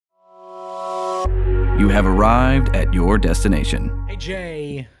You have arrived at your destination. Hey,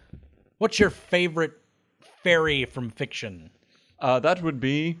 Jay, what's your favorite fairy from fiction? That would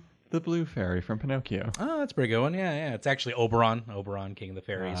be the Blue Fairy from Pinocchio. Oh, that's a pretty good one. Yeah. It's actually Oberon, King of the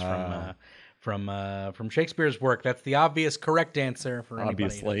Fairies from Shakespeare's work. That's the obvious correct answer for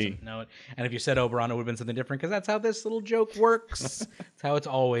anybody who doesn't know it. And if you said Oberon, it would have been something different because that's how this little joke works. That's how it's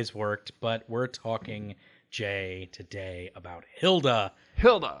always worked. But we're talking, Jay, today about Hilda.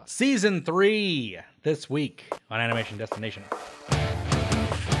 Season 3 this week on Animation Destination.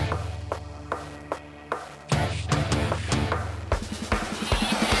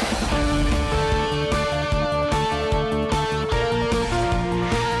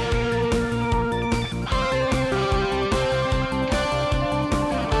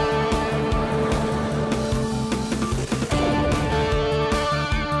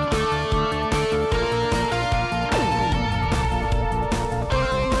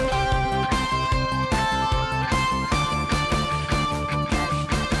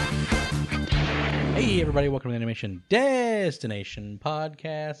 Hey everybody, welcome to the Animation Destination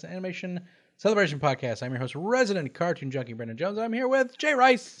Podcast, Animation Celebration Podcast. I'm your host, resident cartoon junkie Brendan Jones. I'm here with Jay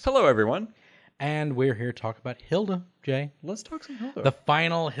Rice. Hello, everyone. And we're here to talk about Hilda, Jay. Let's talk some Hilda. The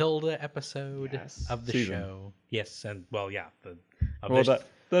final Hilda episode of the show. Yes, and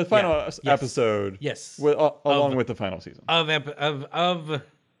the final episode. Yes. Along with the final season. Of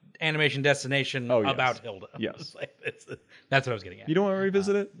Animation Destination about Hilda. Yes. That's what I was getting at. You don't want to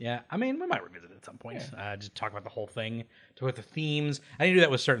revisit it? Yeah, I mean, we might revisit it at some point. Yeah. Just talk about the whole thing, talk about the themes. I need to do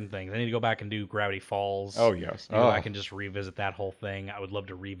that with certain things. I need to go back and do Gravity Falls. Oh, yes. Go back and just revisit that whole thing. I would love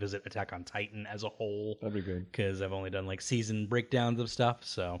to revisit Attack on Titan as a whole. That'd be good. Because I've only done like season breakdowns of stuff,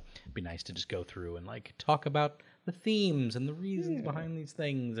 so it'd be nice to just go through and like talk about the themes and the reasons behind these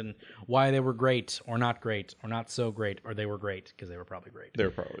things and why they were great or not so great, or they were great because they were probably great. They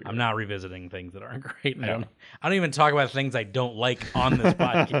were probably great. I'm not revisiting things that aren't great. No. I don't even talk about things I don't like on this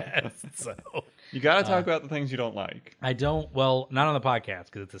podcast. So you got to talk about the things you don't like. I don't. Well, not on the podcast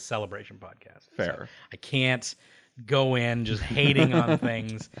because it's a celebration podcast. Fair. So I can't go in just hating on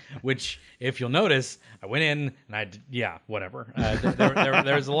things, which if you'll notice, I went in and whatever.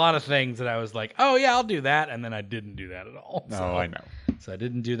 There's a lot of things that I was like, oh yeah, I'll do that. And then I didn't do that at all. No, I know. So I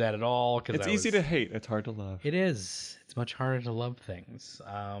didn't do that at all. Cause it's easy to hate. It's hard to love. It is. It's much harder to love things.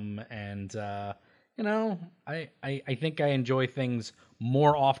 I think I enjoy things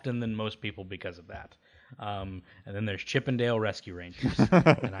more often than most people because of that. And then there's Chippendale Rescue Rangers,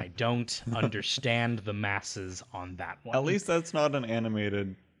 and I don't understand the masses on that one. At least that's not an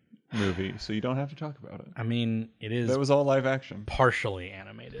animated movie, so you don't have to talk about it. I mean, it is. That was all live action. Partially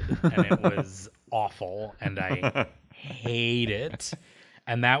animated, and it was awful, and I hate it.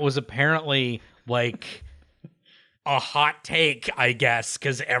 And that was apparently like a hot take, I guess,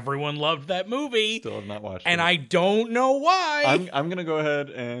 because everyone loved that movie. Still have not watched it. And I don't know why. I'm going to go ahead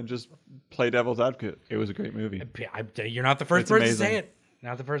and just play devil's advocate. It was a great movie. You're not the first person to say it.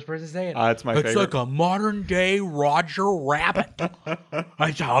 Not the first person to say it. It's my favorite. It's like a modern day Roger Rabbit.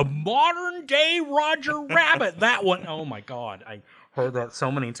 It's a modern day Roger Rabbit. That one. Oh my God. I heard that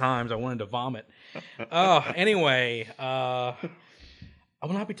so many times. I wanted to vomit. Anyway, I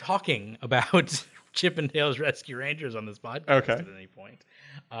will not be talking about Chippendale's Rescue Rangers on this podcast at any point.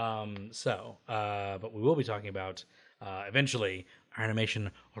 But we will be talking about eventually our animation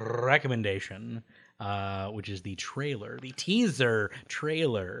recommendation, which is the teaser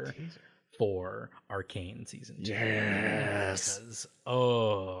trailer for Arcane Season 2. Yes. Because,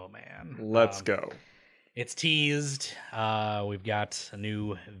 oh man. Let's go. It's teased. We've got a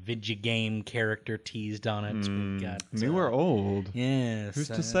new video game character teased on it. We've got new or old? Yes. Who's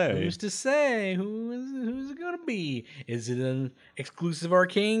to say? Who's to say? Who's it gonna be? Is it an exclusive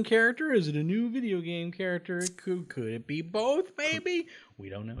Arcane character? Is it a new video game character? Could it be both? Maybe. We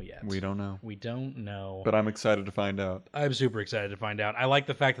don't know yet. We don't know. But I'm excited to find out. I'm super excited to find out. I like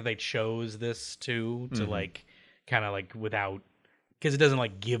the fact that they chose this to like kind of like without. Because it doesn't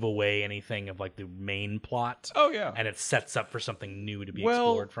like give away anything of like the main plot. Oh yeah, and it sets up for something new to be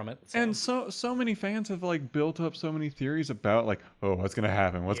explored from it. So. And so many fans have like built up so many theories about like, oh, what's gonna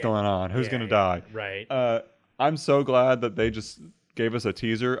happen? What's going on? Who's gonna die? Right. I'm so glad that they just gave us a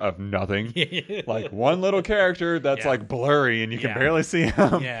teaser of nothing. Like one little character that's like blurry and you can barely see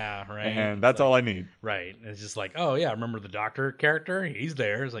him. Yeah, right. And that's all I need. Right. It's just like, oh yeah, remember the doctor character? He's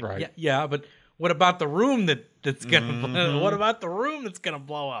there. It's like, yeah, but what about the room that's gonna? What about the room that's gonna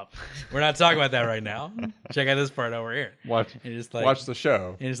blow up? We're not talking about that right now. Check out this part over here. Watch the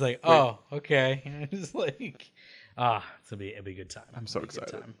show. And it's like, oh, okay. And it's like, it'll be a good time. I'm so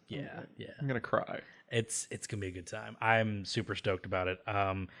excited. Yeah. I'm gonna cry. It's gonna be a good time. I'm super stoked about it.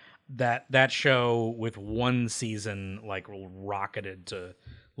 That show with one season like rocketed to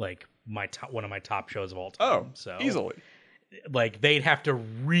like one of my top shows of all time. Oh, so easily. Like they'd have to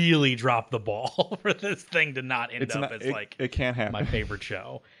really drop the ball for this thing to not end up as it can't happen. my favorite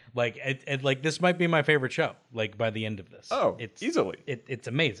show. Like like this might be my favorite show. Like by the end of this, it's easily. It's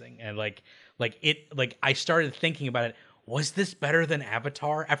amazing, and like I started thinking about it. Was this better than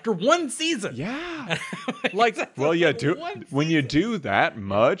Avatar after one season? Yeah. When you do that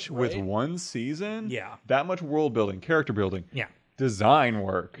much with one season, that much world building, character building, design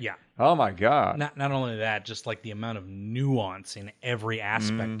work. Yeah. Oh my God. Not only that, just like the amount of nuance in every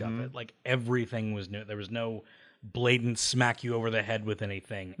aspect of it. Like everything was new. There was no blatant smack you over the head with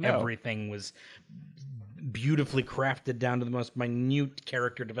anything. No. Everything was beautifully crafted down to the most minute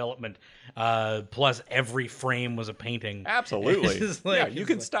character development. Plus, every frame was a painting. Absolutely. You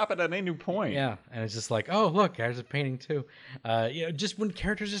can stop it at any point. Yeah, and it's just like, oh, look, there's a painting too. Just when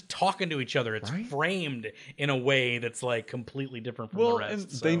characters just talking to each other, it's framed in a way that's like completely different from the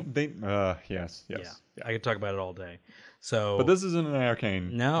rest. And yes. Yeah, I could talk about it all day. So, but this isn't an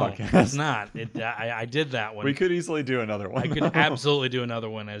Arcane podcast. It's not. I did that one. We could easily do another one. I could absolutely do another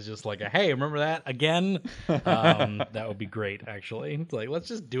one as just like hey, remember that again? That would be great, actually. It's like let's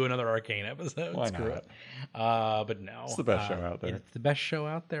just do another Arcane episode. Why Screw not? It. But no, it's the best show out there. It's the best show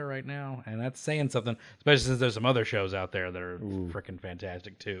out there right now, and that's saying something. Especially since there's some other shows out there that are freaking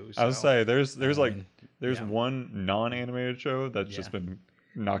fantastic too. So, I would say there's one non-animated show that's just been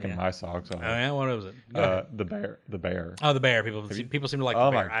knocking my socks off. Oh yeah, what was it? The Bear. Oh, The Bear. People seem to like. Oh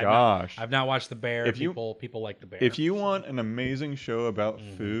The Bear. My gosh! I've not watched The Bear. People like The Bear. If you want an amazing show about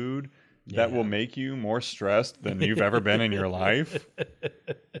food that will make you more stressed than you've ever been in your life,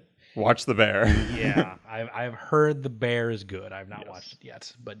 watch The Bear. Yeah, I've heard The Bear is good. I've not watched it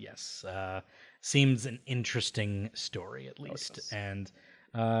yet, but yes, seems an interesting story at least. And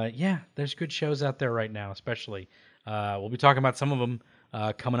there's good shows out there right now. Especially, we'll be talking about some of them.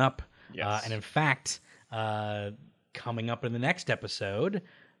 Coming up. Yes. And in fact, coming up in the next episode,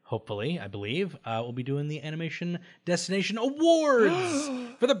 hopefully, I believe, we'll be doing the Animation Destination Awards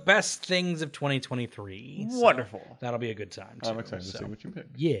for the best things of 2023. Wonderful. So that'll be a good time, too. I'm excited to see what you pick.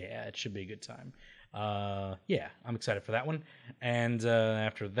 Yeah, it should be a good time. I'm excited for that one. And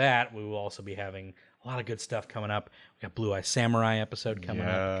after that, we will also be having a lot of good stuff coming up. We got Blue Eye Samurai episode coming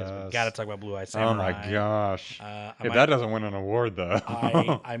up because we got to talk about Blue Eye Samurai. Oh my gosh! If that doesn't win an award, though,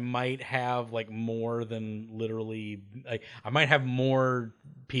 I might have like more than literally. I might have more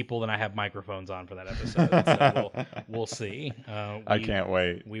people than I have microphones on for that episode. So we'll see. I can't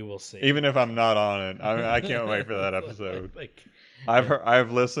wait. We will see. Even if I'm not on it, I can't wait for that episode.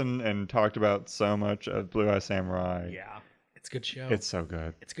 I've listened and talked about so much of Blue Eye Samurai. Yeah, it's a good show. It's so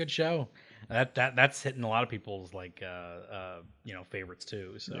good. It's a good show. That's hitting a lot of people's favorites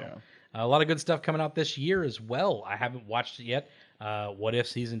too. So a lot of good stuff coming out this year as well. I haven't watched it yet. What If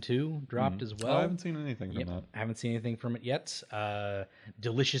Season 2 dropped as well. I haven't seen anything from that. I haven't seen anything from it yet.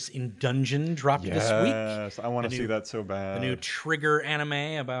 Delicious in Dungeon dropped this week. Yes, I want to see that so bad. The new Trigger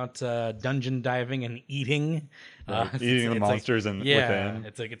anime about dungeon diving and eating. Eating the monsters within.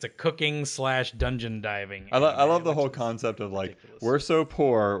 It's a cooking / dungeon diving. I love the whole concept of like ridiculous. We're so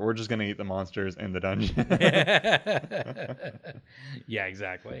poor, we're just gonna eat the monsters in the dungeon. Yeah,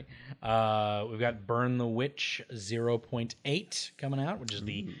 exactly. We've got Burn the Witch 0.8 coming out, which is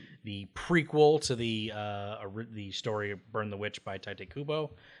the prequel to the story of Burn the Witch by Tite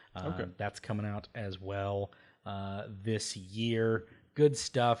Kubo. That's coming out as well this year. Good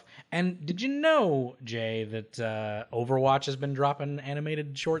stuff. And did you know, Jay, that Overwatch has been dropping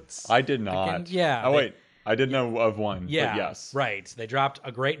animated shorts? I did not. Yeah. Oh, wait. I did know of one. Yeah. But yes. Right. They dropped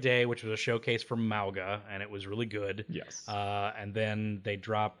A Great Day, which was a showcase from Mauga, and it was really good. Yes. And then they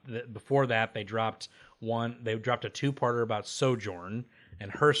dropped, before that, they dropped a 2-parter about Sojourn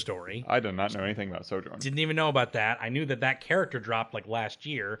and her story. I did not know anything about Sojourn. Didn't even know about that. I knew that character dropped like last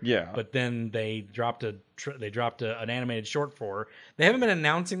year. Yeah. But then they dropped an animated short for her. They haven't been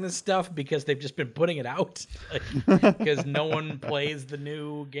announcing this stuff because they've just been putting it out because no one plays the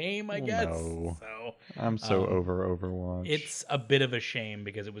new game, I guess. No. So I'm so over Overwatch. It's a bit of a shame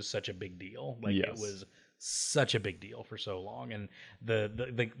because it was such a big deal. It was such a big deal for so long, and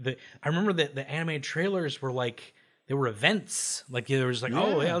the I remember that the animated trailers were like. There were events, like there was like,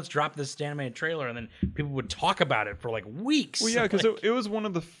 let's drop this animated trailer, and then people would talk about it for like weeks. Well, yeah, because it was one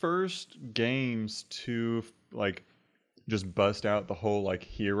of the first games to like just bust out the whole like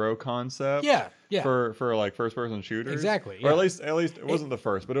hero concept. Yeah. For like first person shooters. Exactly. Or at least it wasn't the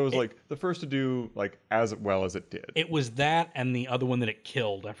first, but it was like the first to do like as well as it did. It was that and the other one that it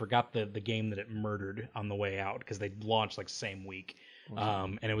killed. I forgot the game that it murdered on the way out because they launched like same week.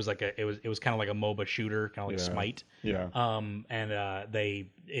 And it was like it was kind of like a MOBA shooter, kind of like Smite. Yeah.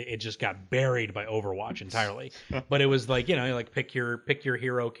 It just got buried by Overwatch entirely. But it was like, you know, like pick your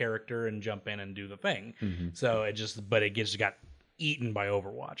hero character and jump in and do the thing. So it just got eaten by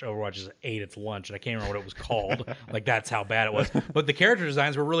Overwatch. Overwatch just ate its lunch, and I can't remember what it was called. Like that's how bad it was. But the character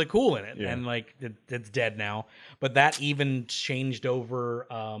designs were really cool in it, and like it's dead now. But that even changed over.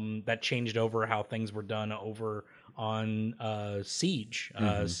 That changed over how things were done over on Siege.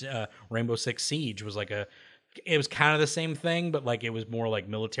 Rainbow Six Siege was like it was kind of the same thing, but like it was more like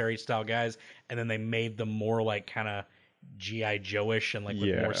military style guys, and then they made them more like kind of G.I. Joe-ish and like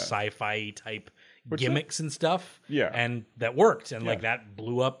with more sci-fi type gimmicks and stuff. Yeah. And that worked, and like that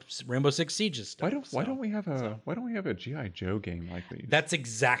blew up Rainbow Six Siege's stuff. Why don't we have a G.I. Joe game like these? That's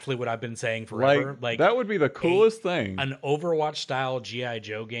exactly what I've been saying forever. Like that would be the coolest thing. An Overwatch style G.I.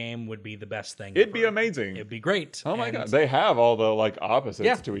 Joe game would be the best thing. It'd be amazing. It'd be great. Oh my god. They have all the like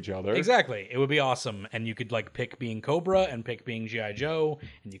opposites to each other. Exactly. It would be awesome. And you could like pick being Cobra and pick being G.I. Joe,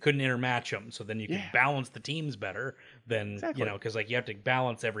 and you couldn't intermatch them. So then you could balance the teams better than, you know, because like you have to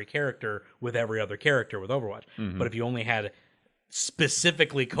balance every character with every other character with Overwatch. But if you only had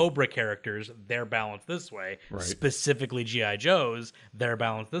specifically Cobra characters, they're balanced this way. Right. Specifically G.I. Joes, they're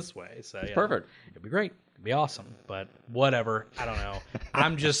balanced this way. So yeah, perfect. It'd be great. It'd be awesome. But whatever. I don't know.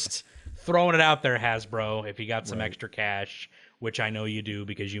 I'm just throwing it out there, Hasbro. If you got some extra cash, which I know you do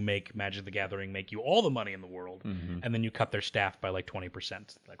because you make Magic the Gathering make you all the money in the world, and then you cut their staff by like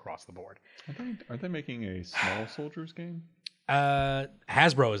 20% across the board. Aren't they making a Small Soldiers game?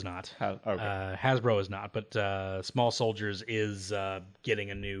 Hasbro is not. Okay. Hasbro is not, but Small Soldiers is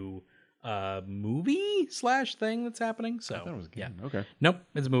getting a new movie / thing that's happening. So I thought it was a game. Okay. Nope,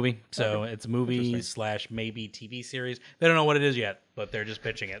 it's a movie. So it's a movie / maybe TV series. They don't know what it is yet, but they're just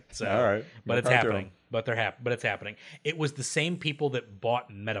pitching it. So all right. But it's happening. But it's happening. It was the same people that bought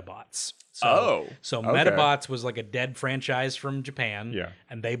Metabots. So Metabots was like a dead franchise from Japan. Yeah.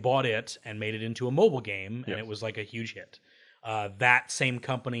 And they bought it and made it into a mobile game, and it was like a huge hit. That same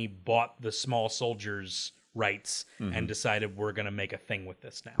company bought the Small Soldiers rights and decided we're going to make a thing with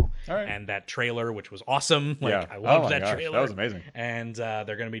this now. All right. And that trailer, which was awesome. I loved that trailer. That was amazing. And they're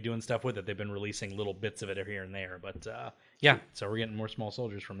going to be doing stuff with it. They've been releasing little bits of it here and there. But so we're getting more Small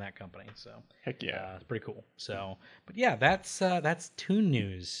Soldiers from that company. So heck yeah. It's pretty cool. So, but yeah, that's Toon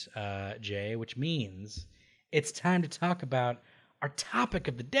news, Jay, which means it's time to talk about our topic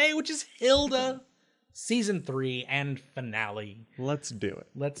of the day, which is Hilda. Season 3 and finale. Let's do it.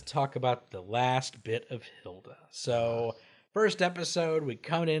 Let's talk about the last bit of Hilda. So, first episode, we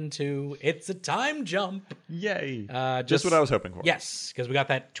come into It's a Time Jump. Yay. Just what I was hoping for. Yes, because we got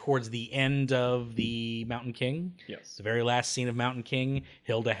that towards the end of the Mountain King. Yes. The very last scene of Mountain King,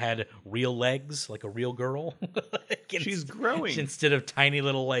 Hilda had real legs, like a real girl. She's growing. Instead of tiny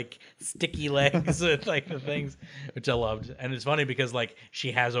little, like, sticky legs with, like, the things, which I loved. And it's funny because, like,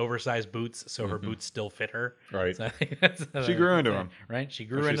 she has oversized boots, so her boots still fit her. Right. So she grew into them. Right? She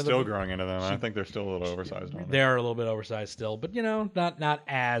grew into them. She's still growing into them. I think they're still a little oversized. They are a little bit oversized still, but, you know, not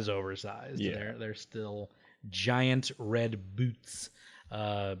as oversized. Yeah. They're still giant red boots.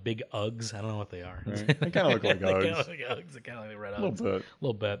 Big Uggs. I don't know what they are. Right. They kind of look like Uggs. They kind of look like Uggs. They kind of like red Uggs. A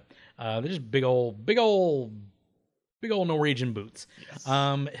little bit. They're just big old Norwegian boots. Yes.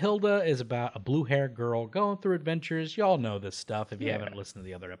 Hilda is about a blue-haired girl going through adventures. Y'all know this stuff if you haven't listened to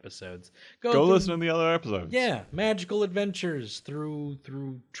the other episodes. Go listen to the other episodes. Yeah, magical adventures through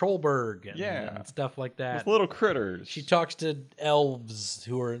Trollberg and stuff like that. With little critters. She talks to elves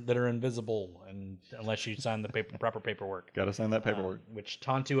that are invisible, and unless you sign the proper paperwork. Got to sign that paperwork. Which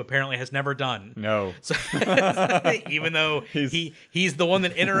Tontu apparently has never done. No. So, even though he's the one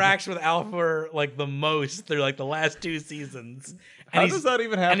that interacts with Alpha like the most through like the last 2 seasons. How does that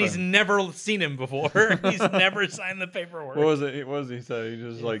even happen? And he's never seen him before. He's never signed the paperwork. What was it? What was he say? He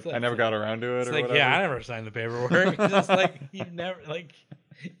just like I never got around to it, or whatever. Yeah, I never signed the paperwork. It's just like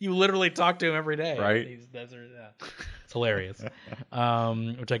you literally talk to him every day. Right. It's hilarious.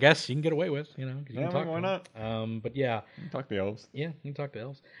 Which I guess you can get away with, you know. You can talk why not? But yeah. You can talk to the elves. Yeah, you can talk to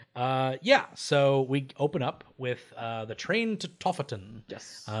elves. So we open up with the train to Toffaton.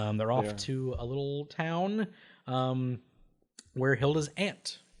 Yes. They're off to a little town where Hilda's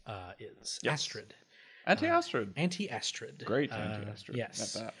aunt is, Astrid. Auntie Astrid. Auntie Astrid. Great Auntie Astrid.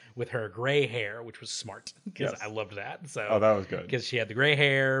 Yes. With her gray hair, which was smart because I loved that. So that was good. Because she had the gray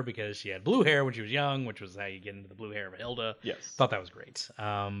hair, because she had blue hair when she was young, which was how you get into the blue hair of Hilda. Yes. Thought that was great.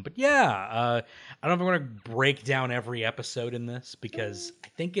 But yeah, I don't know if I'm going to break down every episode in this because I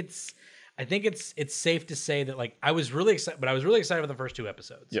think it's safe to say that like I was really excited, but I was really excited about the first 2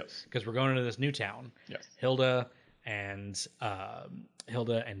 episodes. Yes. Because we're going into this new town. Yes. Hilda and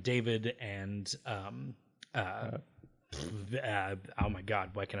David and oh my God,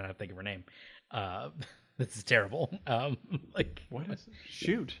 why can I not think of her name? This is terrible. Like what is it?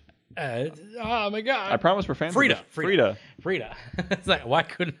 Shoot. Oh my God! I promise we're fans. Frida. It's like, why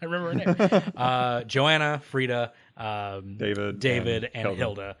couldn't I remember her name? Johanna, Frida, David, and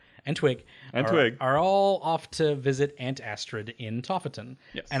Hilda. And Twig are all off to visit Aunt Astrid in Toffaton.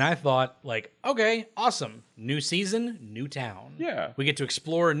 Yes. And I thought, like, okay, awesome. New season, new town. Yeah. We get to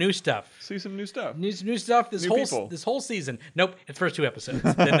explore new stuff. See some new stuff. New stuff this whole season. Nope, it's first 2 episodes.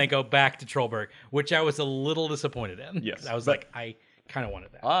 Then they go back to Trollberg, which I was a little disappointed in. Yes. I was like, I kind of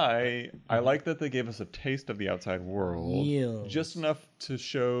wanted that. I like that they gave us a taste of the outside world. Yes. Just enough to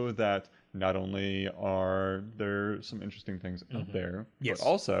show that not only are there some interesting things out there, but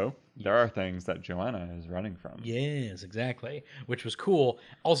also there are things that Johanna is running from. Yes, exactly. Which was cool.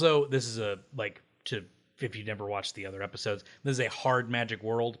 Also, this is if you've never watched the other episodes, this is a hard magic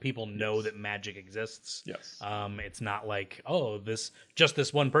world. People know that magic exists. Yes. It's not like, oh, this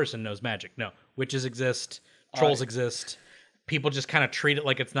one person knows magic. No, witches exist, trolls exist. People just kind of treat it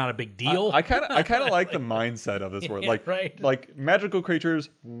like it's not a big deal. I kind of like the mindset of this world, like like magical creatures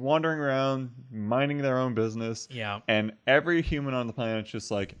wandering around, minding their own business. Yeah, and every human on the planet's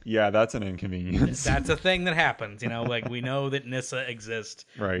just like, yeah, that's an inconvenience. That's a thing that happens, Like we know that Nissa exists.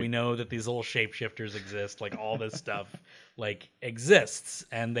 Right. We know that these little shapeshifters exist. Like all this stuff, like exists,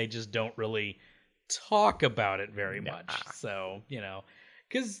 and they just don't really talk about it very much. So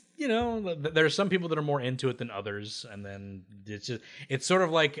because there's some people that are more into it than others, and then it's sort of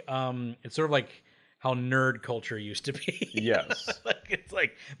like how nerd culture used to be. Yes. It's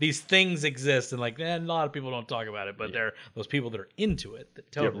like these things exist, and a lot of people don't talk about it, but there are those people that are into it that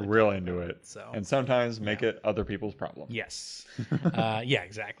totally get real into it. So and sometimes make it other people's problem. Yes. Yeah,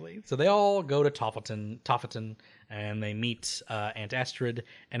 exactly. So they all go to Toffaton, and they meet Aunt Astrid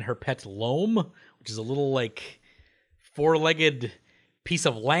and her pet Loam, which is a little like 4-legged piece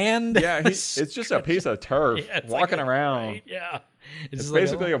of land. Yeah, it's just a piece of turf walking around. Right, yeah. It's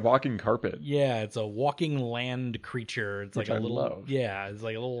basically a walking carpet. Yeah, it's a walking land creature. It's which like a I little love. Yeah, it's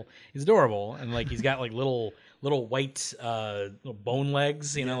like a little he's adorable, and he's got little white bone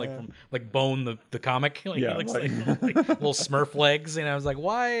legs, like Bone the comic. He looks like little Smurf legs, I was like,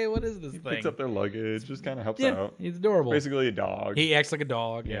 why? What is this thing? Picks up their luggage, just kind of helps out. He's adorable. Basically a dog. He acts like a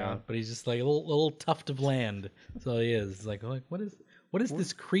dog, but he's just like a little tuft of land. That's all he is. It's like what is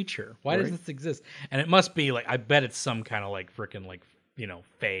this creature? Why does this exist? And it must be I bet it's some kind of freaking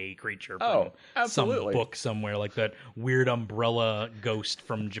fae creature from some book somewhere, like that weird umbrella ghost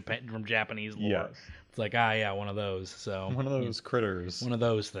from Japan, from Japanese lore. Yes. It's like, one of those. So one of those critters. One of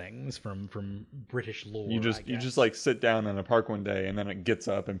those things from British lore. You just sit down in a park one day and then it gets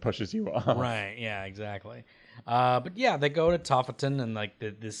up and pushes you off. Right. Yeah. Exactly. But yeah, they go to Toffaton, and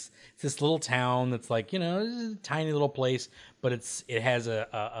this little town that's it's a tiny little place, but it has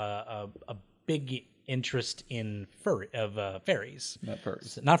a big interest in fairies. Not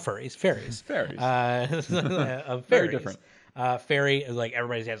furries, fairies. Fairies. Of fairies. Very different. Fairy is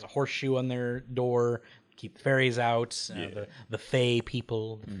everybody has a horseshoe on their door. Keep the fairies out. The fae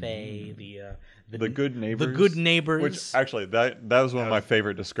people, the fae, the good neighbors. The good neighbors. Which actually, that was one of my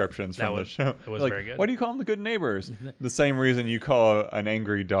favorite descriptions from the show. It was very good. Why do you call them the good neighbors? The same reason you call an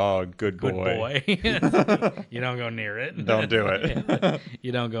angry dog good boy. You don't go near it. Don't do it.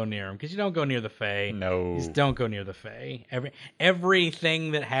 You don't go near them because you don't go near the fae. No. You just don't go near the fae.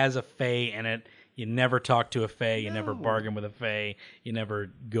 Everything that has a fae in it. You never talk to a fae. You never bargain with a fae. You never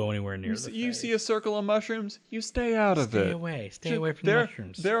go anywhere near the fae. You see a circle of mushrooms, you stay out of it. Stay away from the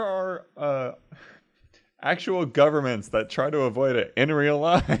mushrooms. There are actual governments that try to avoid it in real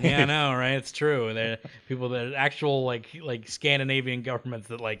life. Yeah, I know, right? It's true. There people that actual like Scandinavian governments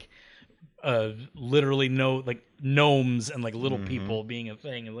that literally know gnomes and little people being a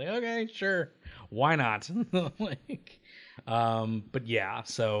thing, and okay, sure, why not? But yeah,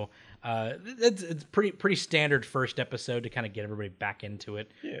 so. It's pretty standard first episode to kind of get everybody back into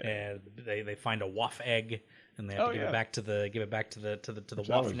it. Yeah. They find a waff egg, and they have to give it back to the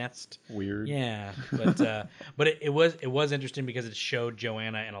waff nest. Weird. Yeah, but it was interesting because it showed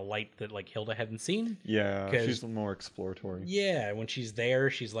Johanna in a light that like Hilda hadn't seen. Yeah, she's more exploratory. Yeah, when she's there,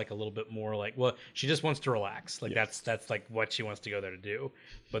 she's like a little bit more like, well, she just wants to relax. Like that's like what she wants to go there to do.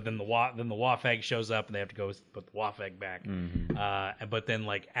 But then the waff egg shows up, and they have to go put the waff egg back. But then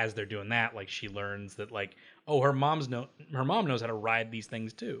like as they're doing that, like she learns that like, oh, her mom knows how to ride these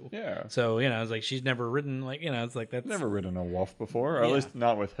things too. Yeah. So it's like she's never ridden like it's like that's never ridden a waff before, or at least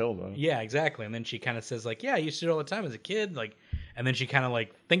not with Hilda. Yeah, exactly. And then she kind of says like, yeah, I used to do it all the time as a kid, like. And then she kind of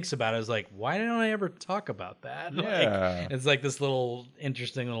like thinks about it as like, why don't I ever talk about that? Yeah. Like, it's like this little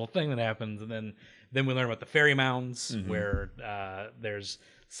interesting little thing that happens, and then we learn about the fairy mounds where there's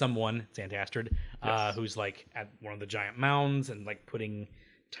someone, it's Aunt Astrid, who's like at one of the giant mounds and like putting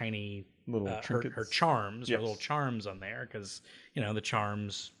tiny little her charms or little charms on there because the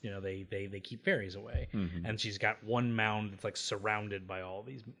charms they keep fairies away, and she's got one mound that's like surrounded by all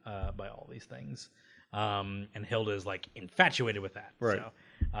these things. And Hilda is like infatuated with that. Right. So,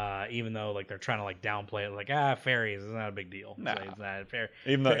 even though like they're trying to like downplay it, like fairies is not a big deal. Nah. It's not fair.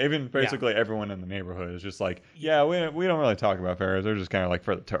 Even basically everyone in the neighborhood is just like, we don't really talk about fairies. They're just kind of like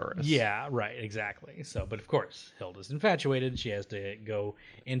for the tourists. Yeah, right, exactly. So, but of course, Hilda's infatuated. She has to go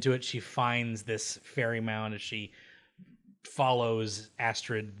into it. She finds this fairy mound as she follows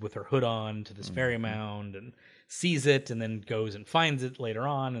Astrid with her hood on to this fairy mound and sees it, and then goes and finds it later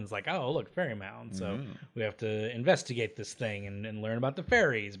on and is like, oh, look, fairy mound. So we have to investigate this thing and learn about the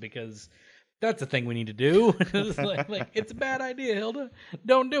fairies because that's the thing we need to do. It's like it's a bad idea, Hilda.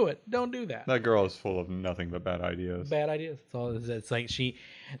 Don't do it. Don't do that. That girl is full of nothing but bad ideas. Bad ideas. That's all it is. It's like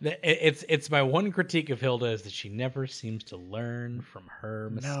it's my one critique of Hilda is that she never seems to learn from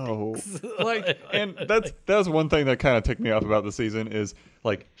her mistakes. No. And that's one thing that kind of ticked me off about the season is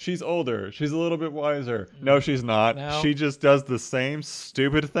like she's older, she's a little bit wiser. No, she's not. No. She just does the same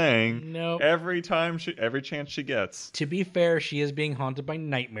stupid thing every chance she gets. To be fair, she is being haunted by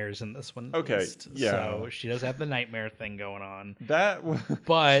nightmares in this one. Okay, yeah. So she does have the nightmare thing going on.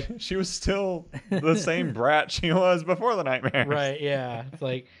 But she was still the same brat she was before the nightmares. Right, yeah. It's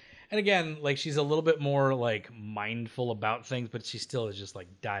like, and again, like she's a little bit more like mindful about things, but she still is just like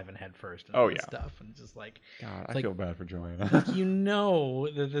diving headfirst into stuff and just like, God, I feel bad for Johanna. Like,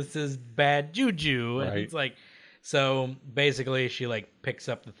 that this is bad juju, and it's like, so basically she like picks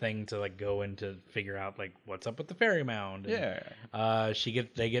up the thing to like go in to figure out like what's up with the fairy mound. And,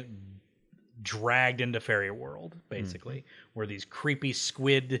 they get dragged into fairy world basically where these creepy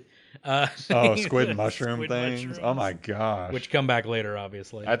squid squid mushroom things mushrooms, oh my gosh, which come back later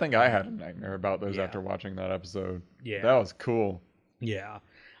obviously. I think I had a nightmare about those after watching that episode. That was cool.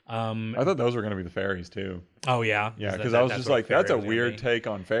 I thought those were going to be the fairies too. Oh yeah, because I was just like, that's a weird take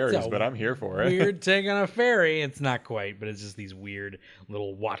on fairies, but I'm here for it. Weird take on a fairy. It's not quite, but it's just these weird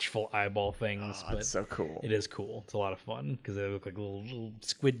little watchful eyeball things. It's so cool. It is cool. It's a lot of fun because they look like little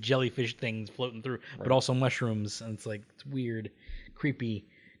squid jellyfish things floating through, but also mushrooms, and it's like it's weird, creepy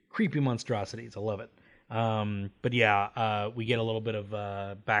monstrosities. I love it. But we get a little bit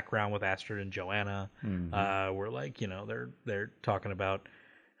of background with Astrid and Johanna. Where like they're talking about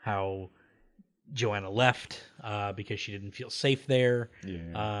how Johanna left because she didn't feel safe there.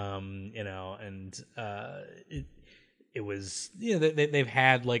 It was they've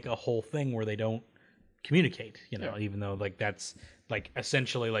had like a whole thing where they don't communicate. Even though like that's like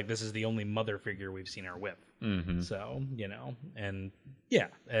essentially like this is the only mother figure we've seen her with. So and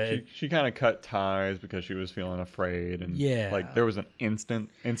she kind of cut ties because she was feeling afraid, and like there was an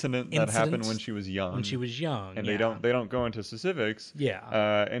incident that happened when she was young. And they don't go into specifics.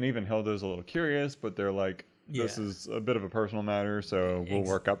 And even Hilda's a little curious, but they're like, this is a bit of a personal matter, so we'll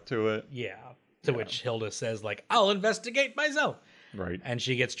work up to it. To which Hilda says like, I'll investigate myself. Right. And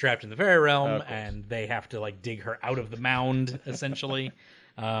she gets trapped in the fairy realm, and they have to like dig her out of the mound essentially.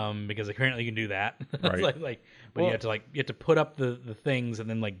 Because apparently you can do that. Right. You have to put up the things and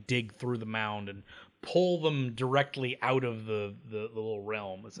then like dig through the mound and pull them directly out of the little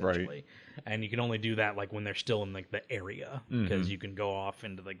realm essentially. Right. And you can only do that like when they're still in like the area, because you can go off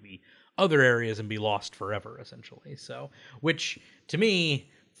into like the other areas and be lost forever essentially. So, which to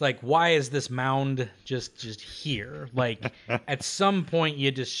me, it's like, why is this mound just here? Like, at some point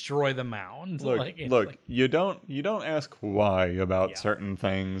you destroy the mound. Look, you don't ask why about certain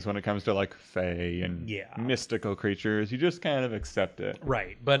things when it comes to like fae and mystical creatures. You just kind of accept it.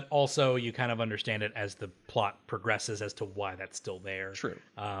 Right, but also you kind of understand it as the plot progresses as to why that's still there. True.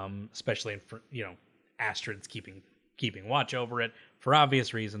 Especially Astrid's keeping watch over it for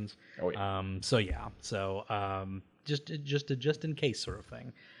obvious reasons. just in case sort of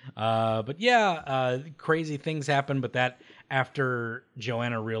thing. But yeah, crazy things happen. But that after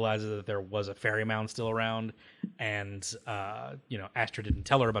Johanna realizes that there was a fairy mound still around, and Astrid didn't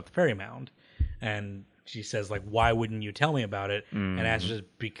tell her about the fairy mound, and she says like, "Why wouldn't you tell me about it?" And Astrid says,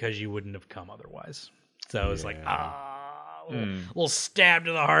 "Because you wouldn't have come otherwise." So it's like little stab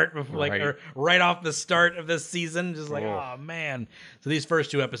to the heart before, or right off the start of this season, just like, oh man. So these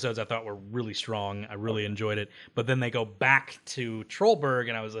first 2 episodes I thought were really strong. I really enjoyed it, but then they go back to Trollberg,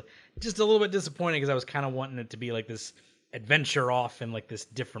 and I was just a little bit disappointed because I was kind of wanting it to be like this adventure off in like this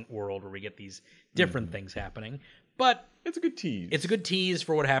different world where we get these different things happening. But it's a good tease. It's a good tease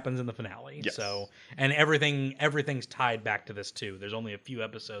for what happens in the finale. Yes. So, and everything's tied back to this too. There's only a few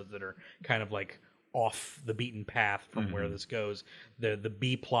episodes that are kind of like off the beaten path from where this goes. The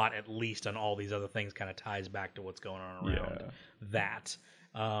B plot, at least on all these other things, kind of ties back to what's going on around that.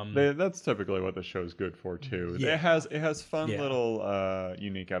 That's typically what the show's good for too. Yeah. It has fun little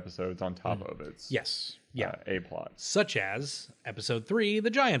unique episodes on top of its A plot, such as episode 3, The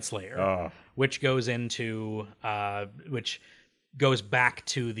Giant Slayer, which goes back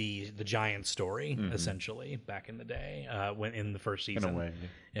to the giant story, essentially, back in the day, when in the first season. In a way.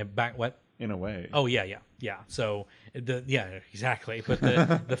 In a way. Oh yeah. So exactly. But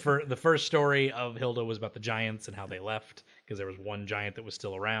the first story of Hilda was about the giants and how they left, because there was one giant that was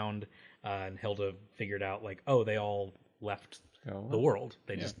still around, and Hilda figured out like, oh, they all left the world.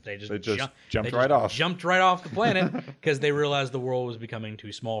 They just jumped right off the planet because they realized the world was becoming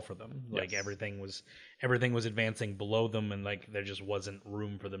too small for them. Like everything was advancing below them, and like there just wasn't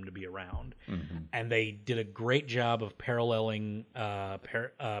room for them to be around. And they did a great job of paralleling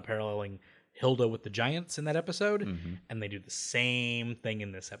Hilda with the giants in that episode, and they do the same thing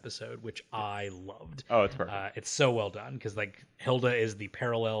in this episode, which I loved. Oh, it's perfect. It's so well done because like Hilda is the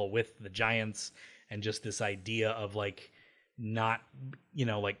parallel with the giants, and just this idea of like not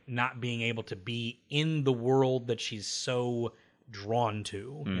being able to be in the world that she's so drawn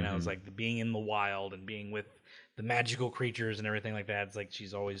to. It's like being in the wild and being with the magical creatures and everything like that. It's like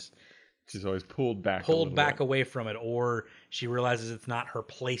she's always pulled back away from it, or she realizes it's not her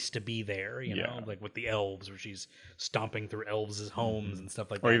place to be there, like with the elves, where she's stomping through elves' homes and stuff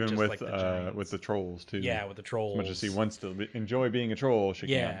like that. Or even with the trolls too. Yeah, with the trolls. As much as she wants to enjoy being a troll, she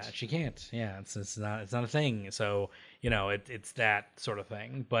can't. Yeah, she can't. Yeah, it's not a thing. So it's that sort of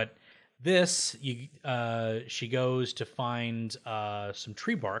thing. But this, she goes to find some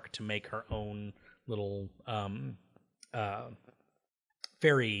tree bark to make her own little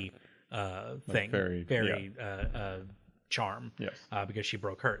fairy charm, because she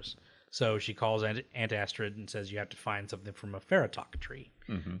broke hers. So she calls Aunt Astrid and says, you have to find something from a Feratok tree.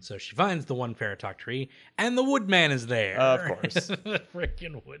 So she finds the one Feratok tree, and the Woodman is there. Of course. The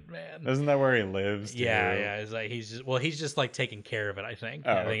freaking Woodman. Isn't that where he lives, too? Yeah. It's like he's just like taking care of it, I think.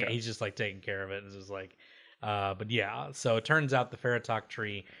 I think he's just like taking care of it. It's just like, but yeah. So it turns out the Feratok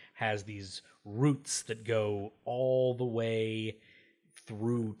tree has these roots that go all the way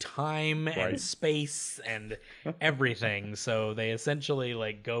through time and space and everything. So they essentially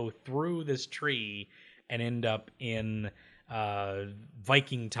like go through this tree and end up in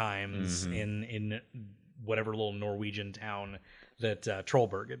Viking times in whatever little Norwegian town that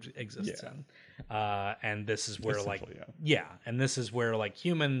Trollberg exists in. And this is where and this is where like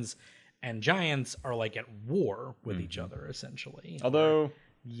humans and giants are like at war with each other, essentially. Although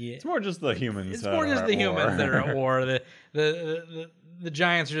it's more just the humans. It's more just the humans that are at war. The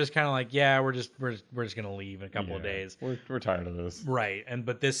giants are just kind of like, we're just gonna leave in a couple of days. We're tired of this, right?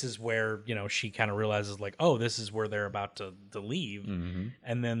 But this is where she kind of realizes like, oh, this is where they're about to leave,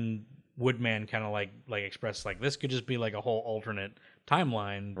 and then Woodman kind of like expresses like, this could just be like a whole alternate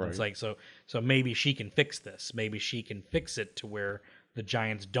timeline. Right. It's like so maybe she can fix this. Maybe she can fix it to where the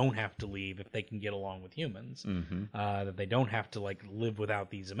giants don't have to leave if they can get along with humans. That they don't have to like live without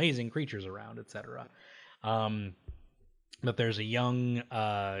these amazing creatures around, etc. But there's a young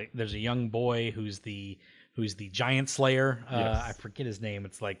boy who's the giant slayer. I forget his name.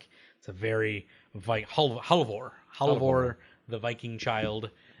 It's a very Halvor, the Viking child,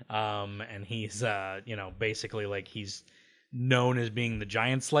 and he's basically like he's known as being the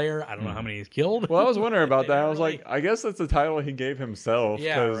giant slayer. I don't know how many he's killed. Well, I was wondering about that. I was like, I guess that's the title he gave himself.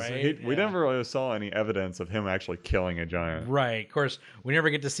 We never really saw any evidence of him actually killing a giant. Right. Of course, we never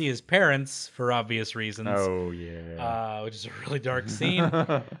get to see his parents for obvious reasons. Oh, yeah. Which is a really dark scene.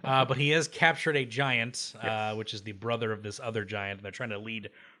 But he has captured a giant, which is the brother of this other giant. And they're trying to lead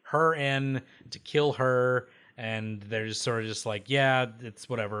her in to kill her. And they're just sort of just like, yeah, it's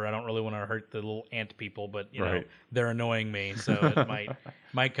whatever. I don't really want to hurt the little ant people, but you know, they're annoying me, so it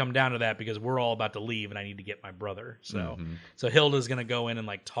might come down to that because we're all about to leave and I need to get my brother. So so Hilda's gonna go in and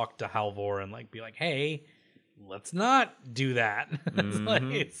like talk to Halvor and like be like, hey, let's not do that.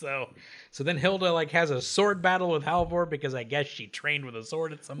 Like, so then Hilda like has a sword battle with Halvor because I guess she trained with a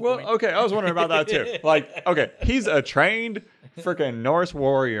sword at some point. Well, okay, I was wondering about that too. Like, okay, he's a trained freaking Norse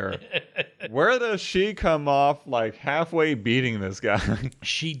warrior. Where does she come off like halfway beating this guy?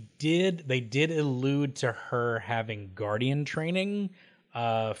 They did allude to her having guardian training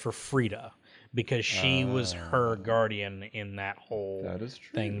for Frida. Because she was her guardian in that whole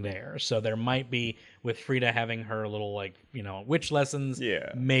thing there. So there might be, with Frida having her little, like, you know, witch lessons,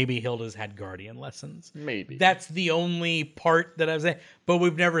 maybe Hilda's had guardian lessons. Maybe. That's the only part that I was saying. But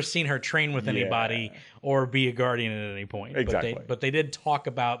we've never seen her train with anybody or be a guardian at any point. Exactly. But they did talk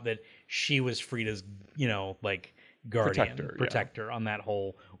about that she was Frida's, you know, like, guardian, protector on that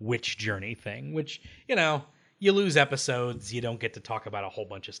whole witch journey thing, which, you know, you lose episodes, you don't get to talk about a whole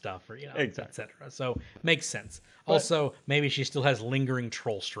bunch of stuff, or, you know, etc. So makes sense. But also, maybe she still has lingering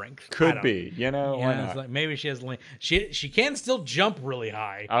troll strength. Could be, you know. Why not? Like maybe she has. She can still jump really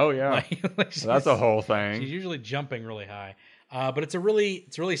high. Oh yeah, that's a whole thing. She's usually jumping really high. But it's a really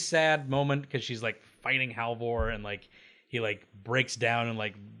sad moment because she's like fighting Halvor and like he like breaks down and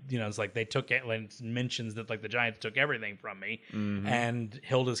like, you know, it's like they took it, like, mentions that like the giants took everything from me, and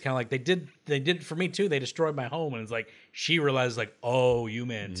Hilda's kind of like they did it for me too. They destroyed my home, and it's like she realizes like, oh, you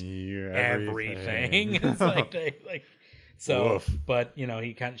meant everything. It's like so. Woof. But you know,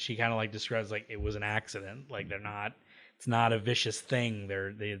 she kind of like describes like it was an accident. Like it's not a vicious thing.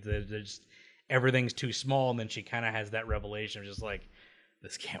 They're just everything's too small, and then she kind of has that revelation of just like,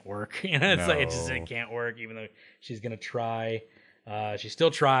 this can't work. You know, it's like it can't work, even though she's gonna try. She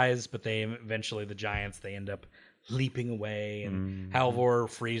still tries, but the giants they end up leaping away, and Halvor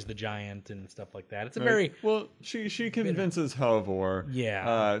frees the giant and stuff like that. It's a very she convinces Halvor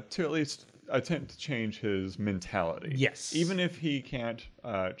to at least attempt to change his mentality. Yes, even if he can't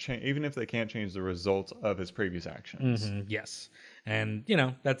even if they can't change the results of his previous actions. Yes. And you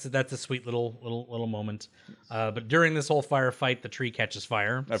know that's a sweet little moment, but during this whole firefight, the tree catches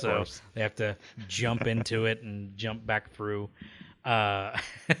fire, of course. They have to jump into it and jump back through.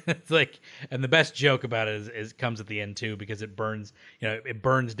 It's like, and the best joke about it is comes at the end too, because it burns. You know, it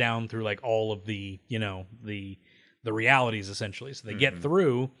burns down through like all of the, you know, the realities essentially. So they get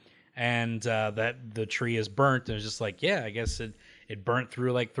through, and that the tree is burnt, and it's just like, yeah, I guess it burnt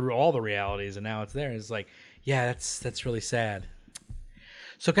through all the realities, and now it's there. And it's like, yeah, that's really sad.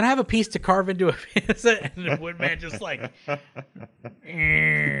 So can I have a piece to carve into a piece? And the woodman just like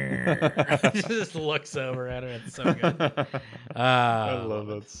just looks over at her. It's so good. I love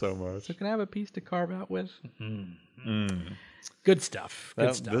that so much. So can I have a piece to carve out with? Good stuff.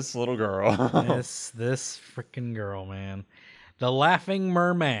 Good stuff. This little girl. this freaking girl, man. The Laughing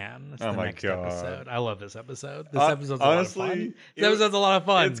Merman. That's the next episode. I love this episode. This episode's a lot of fun. This episode's a lot of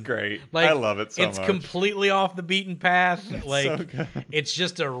fun. It's great. Like, I love it so much. It's completely off the beaten path. It's like so good. It's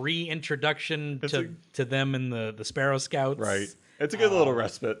just a reintroduction to them in the Sparrow Scouts. Right. It's a good little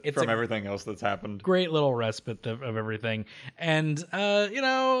respite from everything else that's happened. Great little respite of everything. And you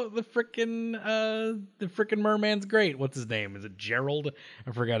know, the frickin' merman's great. What's his name? Is it Gerald?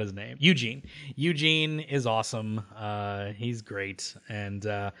 I forgot his name. Eugene. Eugene is awesome. He's great. And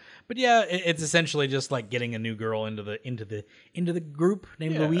but yeah, it's essentially just like getting a new girl into the group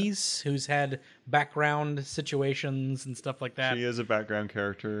named Louise, who's had background situations and stuff like that. She is a background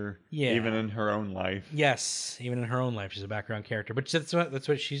character. Yeah. Even in her own life. Yes, even in her own life, she's a background character. But that's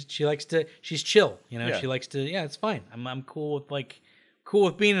what she likes to. She's chill, you know. She likes to. Yeah, it's fine. I'm cool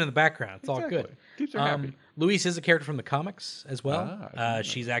with being in the background. It's all good. Keeps her happy. Louise is a character from the comics as well.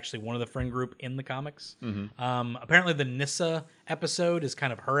 She's actually one of the friend group in the comics. Apparently, the Nissa episode is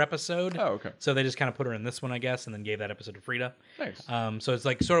kind of her episode. Oh, okay. So they just kind of put her in this one, I guess, and then gave that episode to Frida. Nice. So it's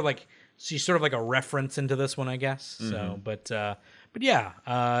like sort of like she's sort of like a reference into this one, I guess. So, but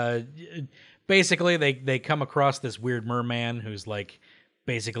yeah. Basically, they come across this weird merman who's like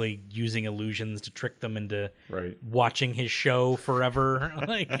basically using illusions to trick them into watching his show forever,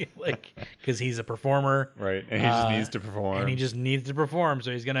 like because he's a performer, right? And he just needs to perform.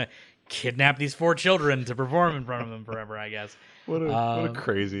 So he's gonna kidnap these 4 children to perform in front of them forever, I guess. What a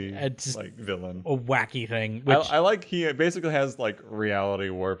crazy villain, a wacky thing. Which, I like he basically has like reality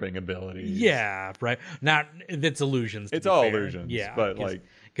warping abilities. Yeah, right. Not it's illusions. It's all illusions. Yeah, but like.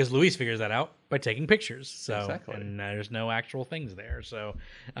 Because Louise figures that out by taking pictures. So and there's no actual things there. So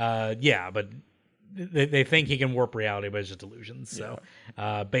but they think he can warp reality, but it's just illusions. So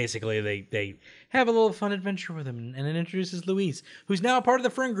basically, they have a little fun adventure with him, and it introduces Louise, who's now a part of the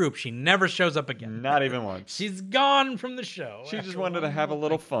friend group. She never shows up again. Not even once. She's gone from the show. She just wanted to have a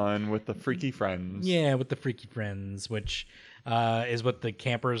little fun with the freaky friends. Yeah, with the freaky friends, which is what the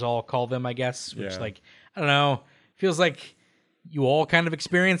campers all call them, I guess. Which, like, I don't know, feels like you all kind of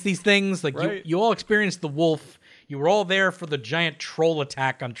experience these things. Like, you all experienced the wolf. You were all there for the giant troll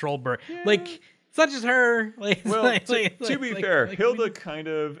attack on Trollberg. Yeah. Like, it's not just her. Like, well, to be fair, Hilda kind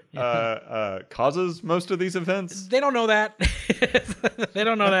of causes most of these events. They don't know that. They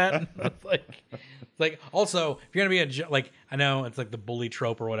don't know that. It's like, also, if you're gonna be like, I know it's like the bully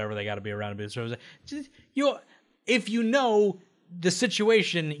trope or whatever. They got to be around a bit. So if you know the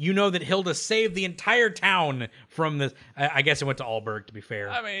situation, you know that Hilda saved the entire town from this. I guess it went to Allberg, to be fair.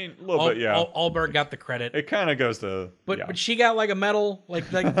 I mean, a little bit, yeah. Allberg got the credit. It kind of goes to... But she got like a medal. Like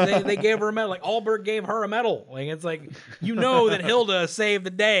they gave her a medal. Like Allberg gave her a medal. Like, it's like, you know that Hilda saved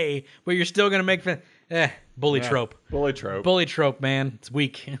the day, but you're still going to make fun. Bully trope. Bully trope. Bully trope, man. It's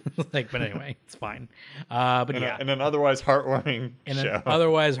weak. Like, but anyway, it's fine. But in an otherwise heartwarming show.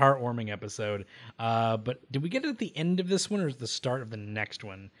 Otherwise heartwarming episode. But did we get it at the end of this one, or is it the start of the next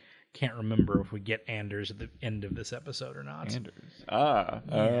one? Can't remember if we get Anders at the end of this episode or not. Anders. I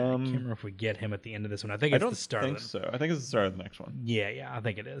can't remember if we get him at the end of this one. I think it's the start. I think so. I think it's the start of the next one. Yeah, I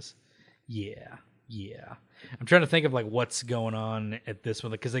think it is. Yeah. I'm trying to think of like what's going on at this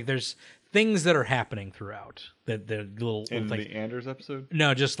one, because like there's things that are happening throughout the little in the Anders episode.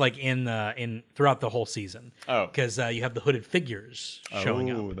 No, just like in throughout the whole season. Oh, because you have the hooded figures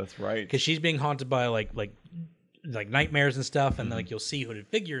showing up. Oh, that's right. Because she's being haunted by like nightmares and stuff, and then like you'll see hooded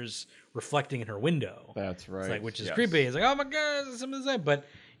figures reflecting in her window. That's right. It's like, which is creepy. It's like, oh my god, it's something to say. But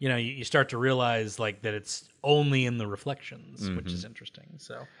you start to realize like that it's only in the reflections, which is interesting.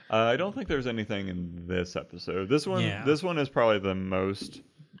 So I don't think there's anything in this episode. This one is probably the most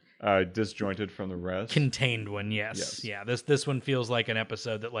disjointed from the rest. Contained one, yes. Yeah, this one feels like an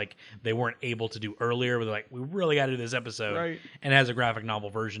episode that like they weren't able to do earlier. Where they're like, we really got to do this episode, right? And it has a graphic novel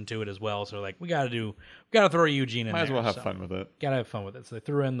version to it as well. So like, we got to throw Eugene in. Might there, as well have fun with it. Got to have fun with it. So they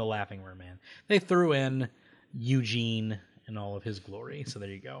threw in the Laughing Merman. They threw in Eugene in all of his glory. So there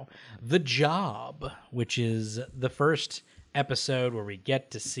you go. The Job, which is the first episode where we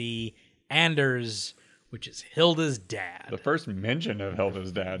get to see Anders, which is Hilda's dad. The first mention of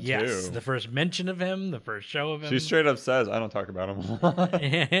Hilda's dad, yes, the first mention of him, the first show of him. She straight up says, I don't talk about him a lot.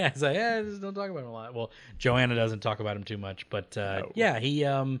 Yeah, it's like, just don't talk about him a lot. Well, Johanna doesn't talk about him too much, but no. Yeah, he,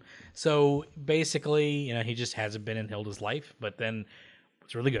 so basically, he just hasn't been in Hilda's life, but then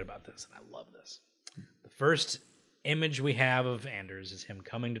what's really good about this, and I love this, the first image we have of Anders is him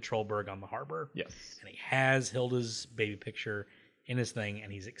coming to Trollberg on the harbor. Yes. And he has Hilda's baby picture in his thing,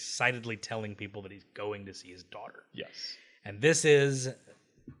 and he's excitedly telling people that he's going to see his daughter. Yes. And this is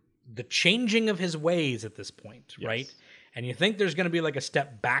the changing of his ways at this point, right? And you think there's going to be like a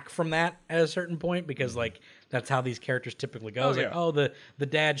step back from that at a certain point, because like that's how these characters typically go. The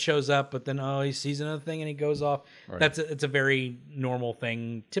dad shows up, but then he sees another thing and he goes off. Right. It's a very normal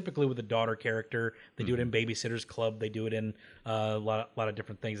thing. Typically with a daughter character, they do it in Babysitter's Club. They do it in a lot of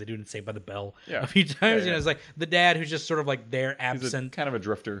different things. They do it in Saved by the Bell a few times. It's like the dad who's just sort of like there, absent, kind of a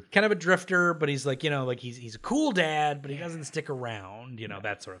drifter, but he's like like he's a cool dad, but he doesn't stick around.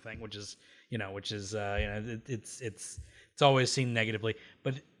 That sort of thing, which is it's always seen negatively.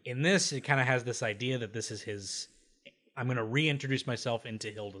 But in this, it kind of has this idea that this is his, I'm going to reintroduce myself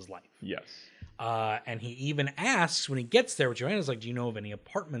into Hilda's life. Yes. And he even asks when he gets there, which Johanna's like, do you know of any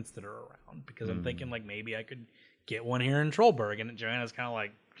apartments that are around? Because I'm thinking like maybe I could get one here in Trollberg. And Johanna's kind of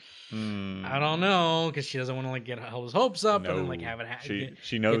like, I don't know, because she doesn't want to like get Hilda's hopes up and then like have it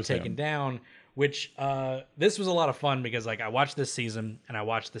she knows get taken down. Which this was a lot of fun because like I watched this season and I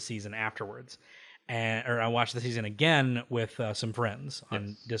watched the season afterwards. Or I watched the season again with some friends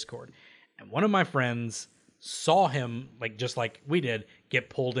on Discord, and one of my friends saw him just like we did get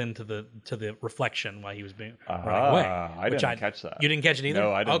pulled into the reflection while he was being running away. I didn't catch that. You didn't catch it either?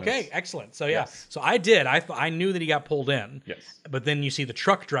 No, I didn't. Okay, excellent. So so I did. I knew that he got pulled in. Yes. But then you see the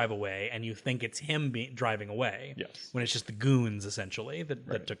truck drive away, and you think it's him driving away. Yes. When it's just the goons essentially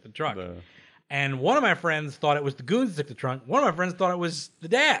that took the truck. And one of my friends thought it was the goons that took the truck. One of my friends thought it was the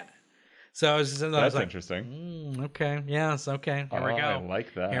dad. So I was that's like, interesting. Okay, yes, okay. Here we go. I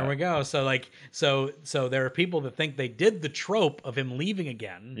like that. Here we go. So so there are people that think they did the trope of him leaving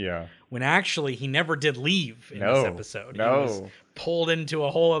again. Yeah. When actually he never did leave in this episode. No. He was pulled into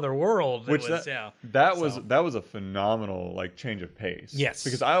a whole other world. That was a phenomenal change of pace. Yes.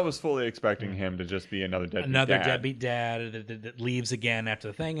 Because I was fully expecting him to just be another deadbeat deadbeat dad that leaves again after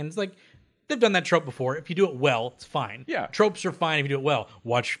the thing, and it's like they've done that trope before. If you do it well, it's fine. Yeah. Tropes are fine if you do it well.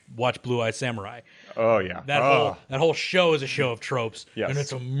 Watch Blue Eye Samurai. Oh yeah. That whole show is a show of tropes. Yes. And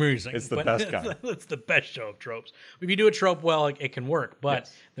it's amazing. It's the best kind. It's the best show of tropes. If you do a trope well, it can work.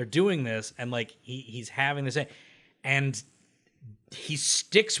 But they're doing this, and like he's having this, and he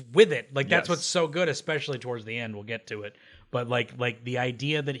sticks with it. Like that's what's so good, especially towards the end. We'll get to it. But like the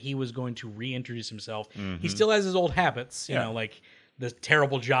idea that he was going to reintroduce himself, he still has his old habits, you know, like the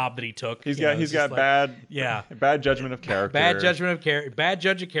terrible job that he took. He's got bad judgment of character. Bad judgment of character. Bad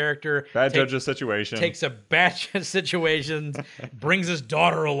judge of character. Bad judge of situation. Takes a bad situation, brings his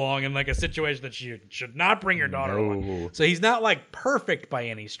daughter along in like a situation that she should not bring your daughter along. So he's not like perfect by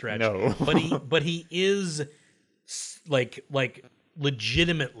any stretch. No. but he is like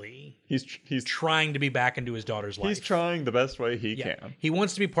legitimately he's trying to be back into his daughter's life. He's trying the best way he can. He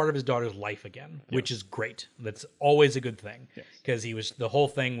wants to be part of his daughter's life again, which is great. That's always a good thing, because the whole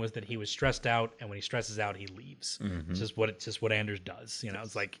thing was that he was stressed out, and when he stresses out, he leaves. It's just what Anders does. You know,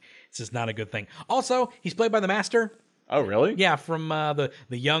 it's just not a good thing. Also, he's played by the Master. Oh, really? Yeah, from the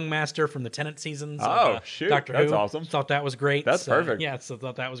young Master from the Tennant seasons. Shoot, Doctor that's Who. Awesome. Thought that was great. That's perfect. Yeah, so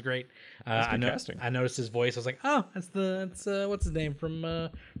thought that was great. That's good casting. I noticed his voice. I was like, oh, that's what's his name from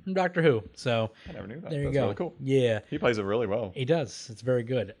Doctor Who. So I never knew that. There you That's go. Really cool. Yeah, he plays it really well. He does. It's very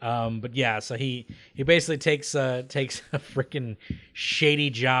good. But yeah, so he basically takes a freaking shady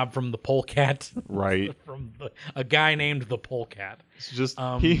job from the Polecat. Right. From a guy named the Polecat. It's just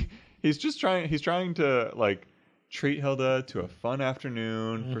he's trying to like treat Hilda to a fun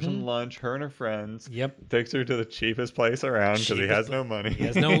afternoon for some lunch. Her and her friends. Yep. Takes her to the cheapest place around because he has no money. He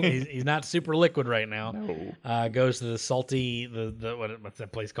has no. He's not super liquid right now. No. Goes to the salty. What's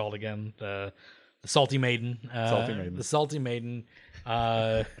that place called again? The Salty Maiden. Salty Maiden. The Salty Maiden.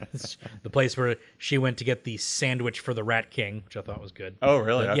 The place where she went to get the sandwich for the Rat King, which I thought was good. Oh,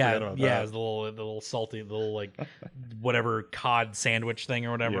 really? I forgot about that. Yeah, it's the little salty, like whatever cod sandwich thing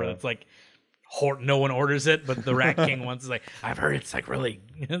or whatever. It's like. No one orders it, but the Rat King wants is like, I've heard it's like really,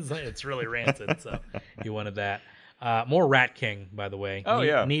 it's really rancid. So he wanted that. More Rat King, by the way.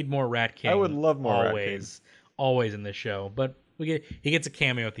 Need more Rat King. I would love more Rat King. Always in this show, but he gets a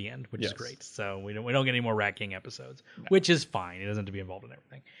cameo at the end, which is great. So we don't get any more Rat King episodes, which is fine. He doesn't have to be involved in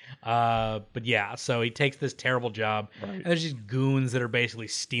everything. But yeah, so he takes this terrible job, and there's these goons that are basically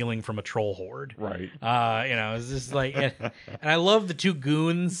stealing from a troll horde. Right. It's just like, and I love the two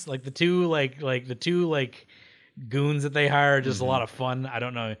goons, like the two goons that they hire are just a lot of fun. I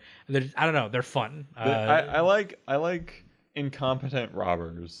don't know. They're fun. I like incompetent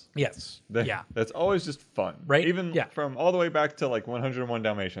robbers. Yes. That's always just fun. Right? Even from all the way back to like 101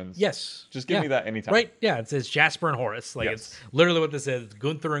 Dalmatians. Yes. Just give me that anytime. Right? Yeah, it's Jasper and Horace. Like it's literally what this is. It's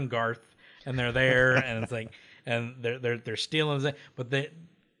Gunther and Garth, and they're there, and it's like, and they're stealing, but they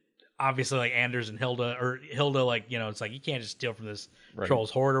obviously like Anders and Hilda, like, you know, it's like you can't just steal from this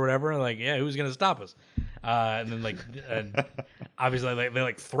troll's horde or whatever. Like, yeah, who's gonna stop us? And then like obviously they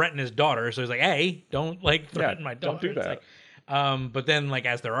like threaten his daughter, so he's like, hey, don't like threaten my daughter. Don't do that. Like, but then like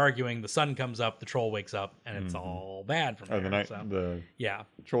as they're arguing, the sun comes up, the troll wakes up, and it's all bad from there. The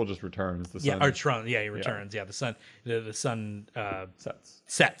troll just returns. The sun. He returns. Yeah, the sun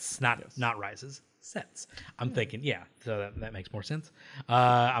sets, not rises. Sets. I'm thinking, so that makes more sense.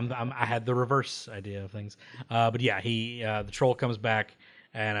 I had the reverse idea of things, but yeah, the troll comes back,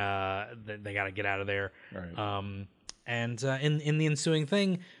 and they got to get out of there. Right. And in the ensuing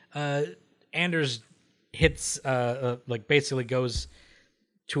thing, Anders hits like basically goes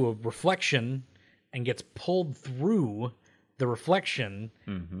to a reflection and gets pulled through the reflection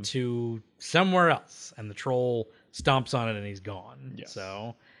to somewhere else, and the troll stomps on it and he's gone. Yes.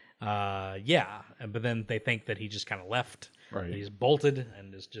 So but then they think that he just kind of left. Right. He's bolted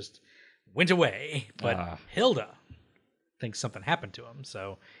and just went away. But Hilda thinks something happened to him,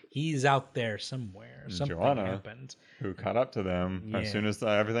 so he's out there somewhere. Something Johanna, happened. Who caught up to them as soon as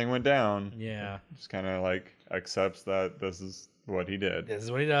everything went down. Yeah. Just kind of like accepts that this is what he did. This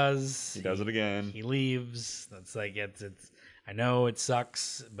is what he does. He does it again. He leaves. That's like it's. I know it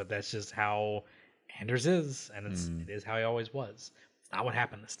sucks, but that's just how Anders is, and it is how he always was. It's not what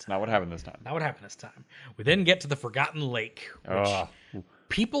happened this time. Not what happened this time. We then get to the Forgotten Lake, which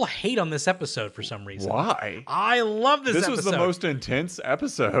people hate on this episode for some reason. Why? I love this episode. This was the most intense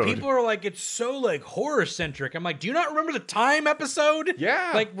episode. People are like, it's so like horror centric. I'm like, do you not remember the Time episode?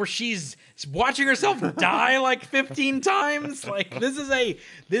 Yeah. Like where she's watching herself die like 15 times. Like this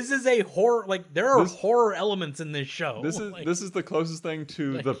is a horror. Like there are horror elements in this show. This is the closest thing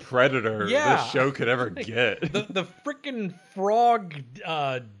to the Predator this show could ever get. The freaking frog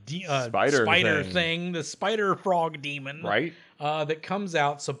spider thing, the spider frog demon. Right. that comes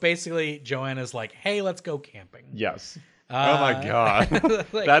out. So basically, Johanna's like, "Hey, let's go camping." Yes. Oh my god.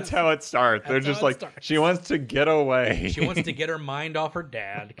 Like, that's how it starts. They're just like, she wants to get away. She wants to get her mind off her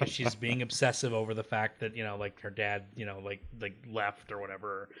dad because she's being obsessive over the fact that, like her dad, like left or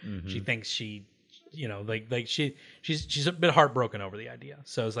whatever. Mm-hmm. She thinks she, she's a bit heartbroken over the idea.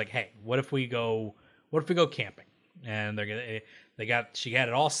 So it's like, hey, what if we go camping? And she had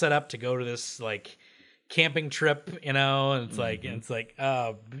it all set up to go to this like camping trip, and it's like,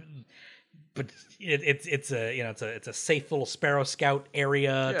 but it's a safe little Sparrow Scout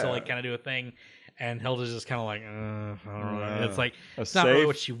area to like kind of do a thing, and Hilda's just kind of like, I don't know. It's like it's not really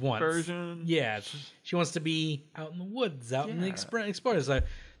what she wants. Version. Yeah, she wants to be out in the woods, out in the explore.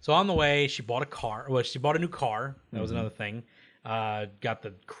 So on the way, she bought a car. Well, she bought a new car. That was another thing. Got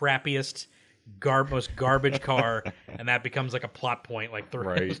the crappiest, most garbage car, and that becomes like a plot point like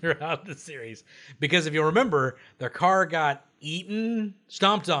throughout the series. Because if you remember, their car got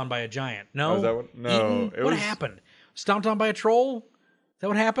stomped on by a giant. No, what happened? Stomped on by a troll? Is that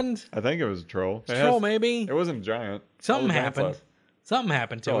what happened? I think it was a troll. Maybe. It wasn't giant. Something happened. Something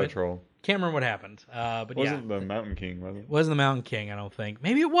happened to it. A troll. Can't remember what happened. But wasn't the Mountain King, was it? Wasn't the Mountain King, I don't think.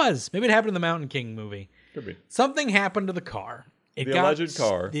 Maybe it was. Maybe it happened in the Mountain King movie. Could be. Something happened to the car. Alleged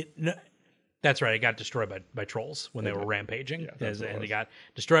car. That's right. It got destroyed by trolls when they were rampaging, and they got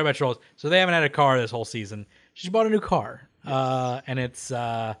destroyed by trolls. So they haven't had a car this whole season. She bought a new car, and it's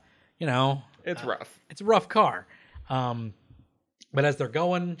it's rough. It's a rough car, but as they're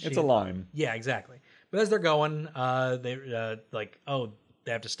going, it's a line. Yeah, exactly. But as they're going, they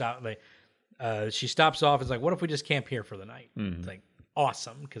they have to stop. She stops off. It's like, what if we just camp here for the night? Mm-hmm. It's like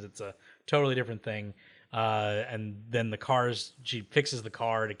awesome because it's a totally different thing. And then she fixes the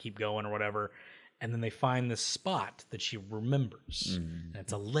car to keep going or whatever. And then they find this spot that she remembers. And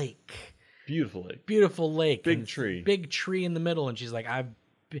it's a lake. Beautiful lake. Big tree. Big tree in the middle. And she's like, I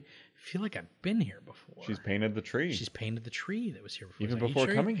feel like I've been here before. She's painted the tree. That was here before. Even before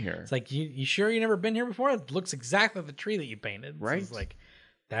coming here. It's like, you sure you never been here before? It looks exactly like the tree that you painted. Right. So it's like,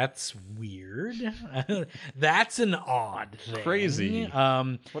 that's weird. That's an odd thing. Crazy.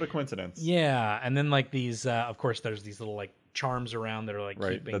 What a coincidence. Yeah, and then like these, of course, there's these little like charms around that are like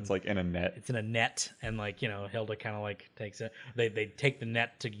keeping. That's like in a net. It's in a net, and like Hilda kind of like takes it. They take the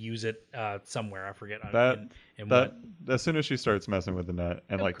net to use it somewhere. I forget. That as soon as she starts messing with the net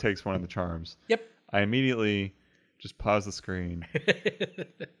and like takes one of the charms. Yep. I immediately just pause the screen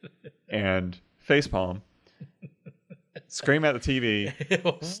and facepalm. Scream at the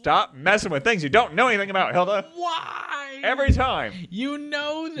TV. Stop messing with things you don't know anything about, Hilda. Why? Every time. You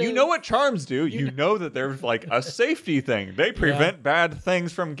know what charms do. You know that there's like a safety thing. They prevent bad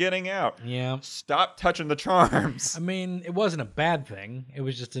things from getting out. Yeah. Stop touching the charms. I mean, it wasn't a bad thing. It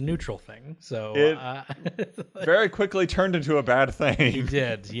was just a neutral thing. So it very quickly turned into a bad thing. It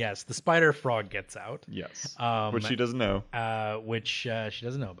did, yes. The spider frog gets out. Yes. Which she doesn't know. Which she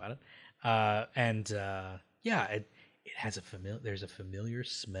doesn't know about it. It has there's a familiar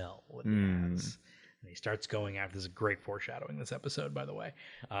smell that he has. And he starts going after. This is great foreshadowing, this episode, by the way.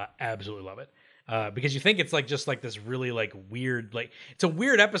 Absolutely love it. Because you think it's like just like this really like weird, like it's a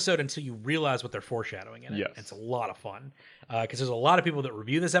weird episode until you realize what they're foreshadowing in it. Yes. It's a lot of fun. Because there's a lot of people that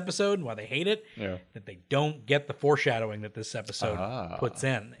review this episode and why they hate it, that they don't get the foreshadowing that this episode puts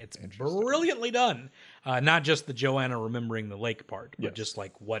in. It's brilliantly done. Not just the Johanna remembering the lake part, but just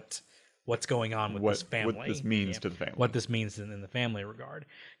like what's going on with this family. What this means to the family. What this means in the family regard.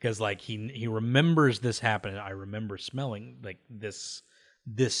 Because like he remembers this happening. I remember smelling like this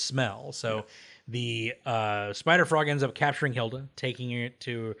smell. So the spider frog ends up capturing Hilda, taking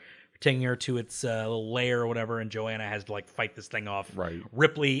her to its little lair or whatever, and Johanna has to like fight this thing off,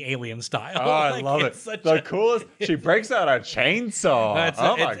 Ripley Alien style. Oh, I love it. The coolest. She breaks out a chainsaw. My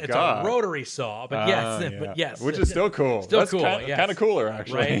God! It's a rotary saw, but yes, which is still cool. Still That's cool. Kind of cooler,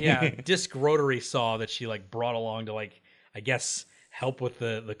 actually. Right? Yeah, disc rotary saw that she like brought along to like I guess help with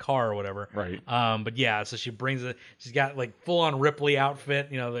the car or whatever. Right. But yeah, so she brings it. She's got like full on Ripley outfit.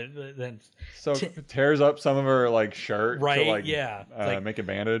 So tears up some of her like shirt. Right. To, like, make a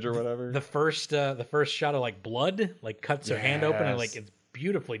bandage or whatever. The first shot of like blood like cuts her hand open and like it's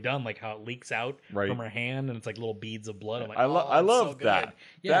beautifully done, like how it leaks out from her hand and it's like little beads of blood. I'm like, I love so that.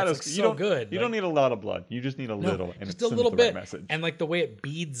 Yeah, that is so good. You don't need a lot of blood. You just need a little, and just a little bit. Right, and like the way it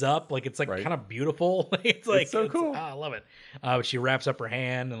beads up, like it's like kind of beautiful. It's like so cool. I love it. She wraps up her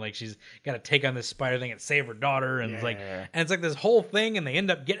hand and like she's got to take on this spider thing and save her daughter, and it's like this whole thing, and they end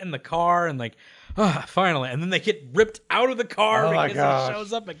up getting in the car and like. finally. And then they get ripped out of the car because he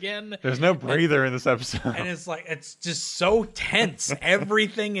shows up again. There's no breather in this episode. And it's just so tense.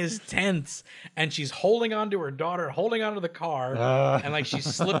 Everything is tense. And she's holding on to her daughter, holding onto the car, and like she's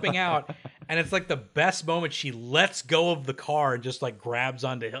slipping out. And it's like the best moment. She lets go of the car and just like grabs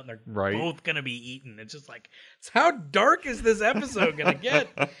onto Hilda. And they're both gonna be eaten. It's just like, how dark is this episode gonna get?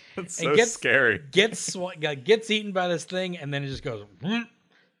 It's so scary. Gets eaten by this thing, and then it just goes.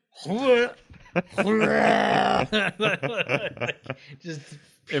 Just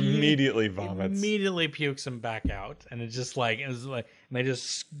immediately vomits. Immediately pukes him back out, and it's just like and they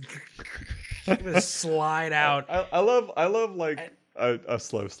just slide out. I love like a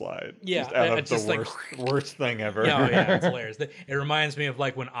slow slide. Yeah, just out of the worst thing ever. Yeah, it's hilarious. It reminds me of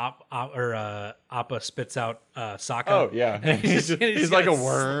like when Appa spits out Sokka. Oh yeah, he's like a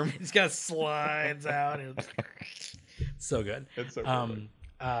worm. He's got slides out. It's so good. It's so good.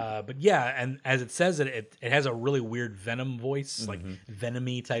 But yeah, and as it says, it has a really weird Venom voice, like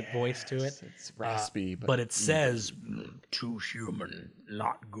Venomy type voice to it. It's raspy, but it says too human,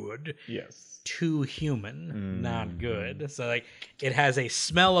 not good. Yes, too human, not good. So like it has a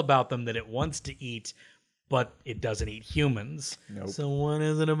smell about them that it wants to eat, but it doesn't eat humans. Nope. So what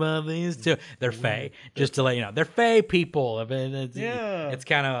is it about these two? They're Fae. Just to let you know, they're Fae people. It's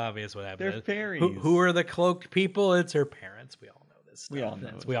kind of obvious what happened. They're fairies. Who are the cloaked people? It's her parents. We all. We all know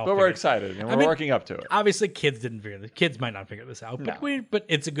this. But we're excited and we're working up to it. Obviously, kids didn't figure this. Kids might not figure this out, but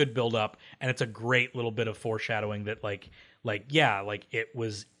it's a good build up, and it's a great little bit of foreshadowing that,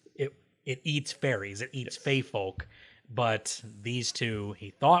 it eats fairies, it eats Fae folk, but these two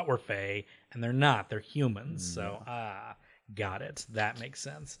he thought were Fae, and they're not. They're humans. So got it. That makes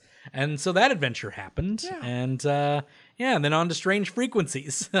sense. And so that adventure happened, and and then on to Strange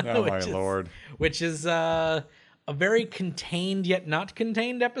Frequencies. Oh my lord! Which is a very contained yet not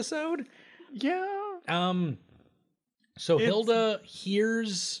contained episode. Yeah. So Hilda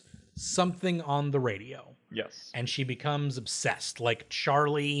hears something on the radio. Yes. And she becomes obsessed, like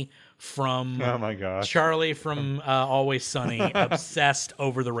Charlie from Always Sunny, obsessed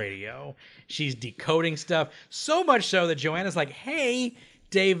over the radio. She's decoding stuff, so much so that Johanna's like, "Hey,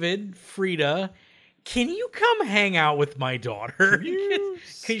 David, Frida, can you come hang out with my daughter?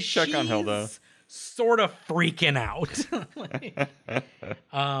 Can you check on Hilda?" Sort of freaking out.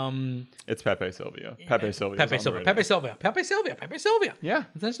 It's Pepe Sylvia. Pepe Sylvia. Yeah.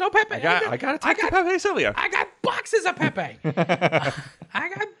 There's no Pepe. I got to talk to Pepe Sylvia. I got boxes of Pepe.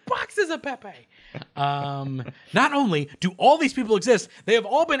 Not only do all these people exist, they have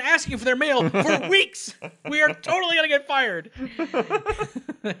all been asking for their mail for weeks. We are totally going to get fired.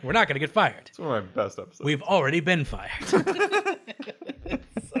 We're not going to get fired. It's one of my best episodes. We've already been fired. It's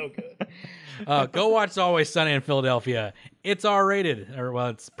so good. Go watch Always Sunny in Philadelphia. It's R-rated, or well,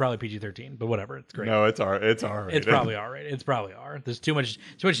 it's probably PG-13, but whatever. It's great. No, it's R-rated. It's probably R-rated. It's probably R. There's too much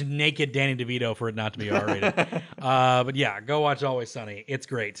naked Danny DeVito for it not to be R-rated. But yeah, go watch Always Sunny. It's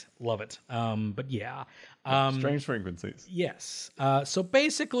great. Love it. But yeah, Strange Frequencies. Yes. So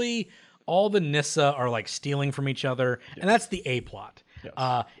basically, all the Nissa are like stealing from each other, and that's the A plot.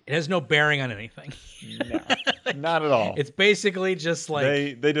 Yes. It has no bearing on anything. No, not at all. It's basically just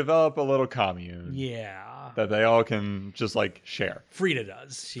like they develop a little commune. Yeah. That they all can just like share. Frida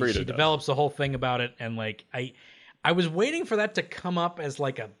does. She develops a whole thing about it, and like I was waiting for that to come up as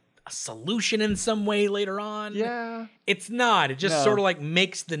like a solution in some way later on. Yeah. It's not. It just sort of like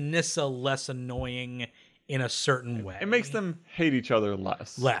makes the Nissa less annoying in a certain way. It makes them hate each other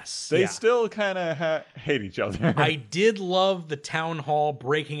less. They still kind of hate each other. I did love the town hall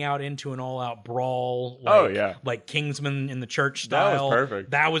breaking out into an all-out brawl. Like Kingsman in the church style. That was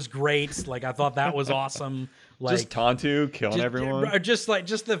perfect. That was great. Like I thought that was awesome. Like just Tontu killing everyone. Just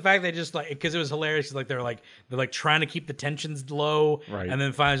the fact they just like, because it was hilarious. Like they're trying to keep the tensions low, right? And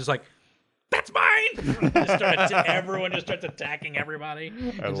then finally just like, that's mine. Everyone just starts attacking everybody.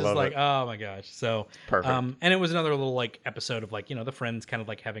 And just like, oh my gosh. So perfect. And it was another little like episode of like, the friends kind of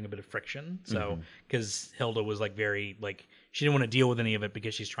like having a bit of friction. So because Hilda was like very like, she didn't want to deal with any of it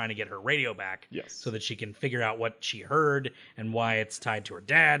because she's trying to get her radio back. Yes. So that she can figure out what she heard and why it's tied to her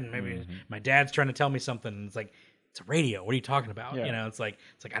dad. And maybe my dad's trying to tell me something. And it's like, it's a radio. What are you talking about? Yeah. It's like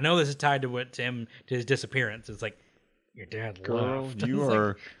I know this is tied to his disappearance. It's like, your dad left. You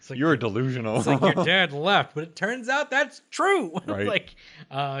are delusional. It's like your dad left, but it turns out that's true. Right.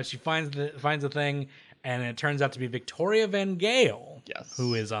 She finds the thing, and it turns out to be Victoria Van Gale. Yes.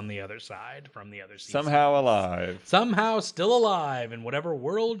 Who is on the other side from the other season. Somehow alive. Somehow still alive in whatever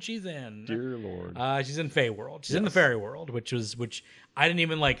world she's in. Dear Lord. She's in Fey world. She's in the fairy world, which I didn't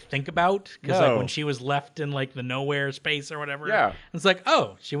even like think about because like when she was left in like the nowhere space or whatever, it's like,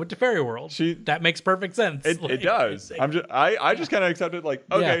 oh, she went to fairy world. That makes perfect sense. It does. I just kind of accepted like,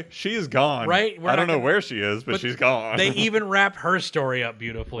 okay, she is gone. Right? I don't know where she is, but she's gone. They even wrap her story up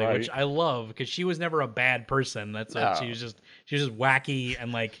beautifully, which I love because she was never a bad person. That's what she was just wacky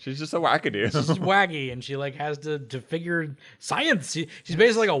and like she's just a wackadoo. She's just wacky and she like has to figure science. She's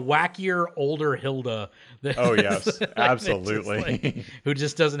basically like a wackier older Hilda. Oh yes, absolutely. Who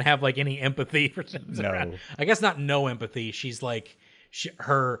just doesn't have like any empathy for things around. I guess not no empathy. She's like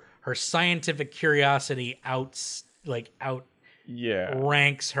her scientific curiosity ranks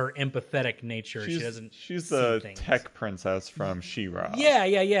her empathetic nature. She's the tech princess from She-Ra.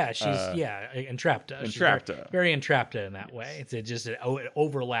 Yeah. She's Entrapta. Entrapta. Very Entrapta in that way. It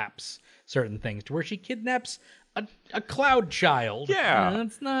overlaps certain things to where she kidnaps a cloud child. Yeah.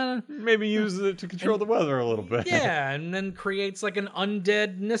 It's not maybe use it to control the weather a little bit. Yeah, and then creates like an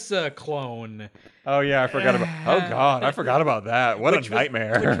undead Nissa clone. Oh yeah, I forgot about that. What a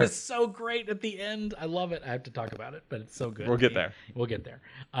nightmare. Which was so great at the end. I love it. I have to talk about it, but it's so good. We'll get there.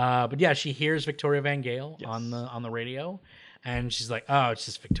 But yeah, she hears Victoria Van Gale on the radio. And she's like, oh, it's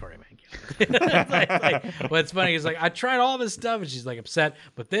just Victoria Van Gale. What's funny is like, I tried all this stuff, and she's like upset.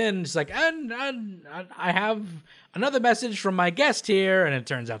 But then she's like, and I have another message from my guest here, and it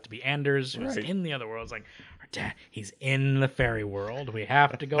turns out to be Anders, who's in the other world. It's like, her dad, he's in the fairy world. We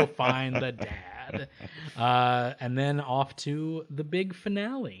have to go find the dad. And then off to the big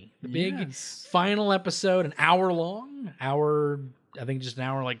finale, the big final episode, an hour long, I think just an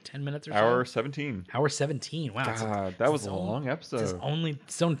hour, like 10 minutes or so. Hour 17. Hour 17. Wow. God, that was a long episode. It's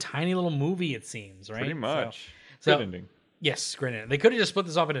its own tiny little movie, it seems, right? Pretty much. Good ending. Yes, great ending. They could have just split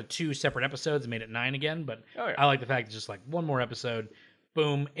this off into 2 separate episodes and made it 9 again, but I like the fact it's just like one more episode.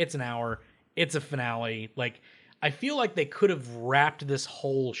 Boom. It's an hour. It's a finale. Like, I feel like they could have wrapped this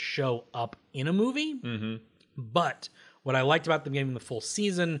whole show up in a movie, but what I liked about them getting the full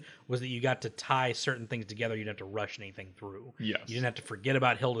season was that you got to tie certain things together. You didn't have to rush anything through. Yes. You didn't have to forget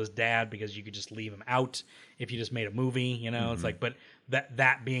about Hilda's dad because you could just leave him out if you just made a movie. You know, it's like, but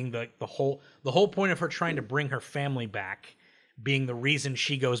that being the whole point of her trying to bring her family back, being the reason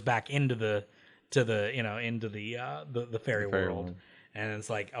she goes back into the fairy world, and it's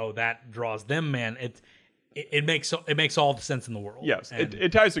like, oh, that draws them, man. It makes all the sense in the world. Yes,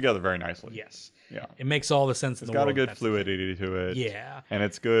 it ties together very nicely. Yes. Yeah. It makes all the sense in the world. It's got a good fluidity to it. Yeah. And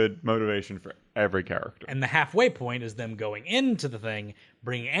it's good motivation for every character. And the halfway point is them going into the thing,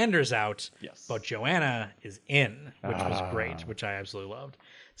 bringing Anders out. Yes. But Johanna is in, which was great, which I absolutely loved.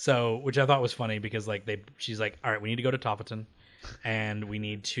 So, which I thought was funny because like she's like, all right, we need to go to Toffaton and we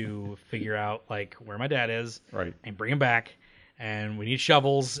need to figure out like where my dad is. Right. And bring him back. And we need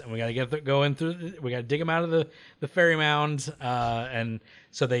shovels, and we got to we got to dig them out of the fairy mound, and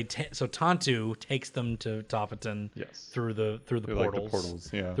so Tontu takes them to Toffaton through the portals, like the portals,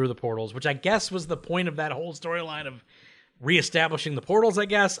 through the portals, which I guess was the point of that whole storyline of reestablishing the portals. I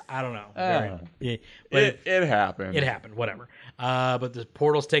guess I don't know. It happened. It happened. Whatever. But the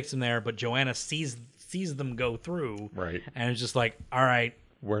portals takes them there, but Johanna sees them go through, right, and it's just like, all right.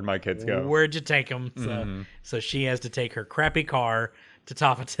 Where'd my kids go? Where'd you take them? So she has to take her crappy car to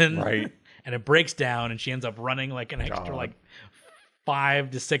Toffaton. Right. And it breaks down, and she ends up running like an extra like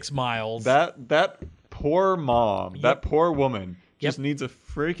 5 to 6 miles. That poor mom, that poor woman just needs a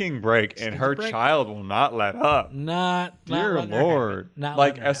freaking break, and her child will not let up. Dear Lord.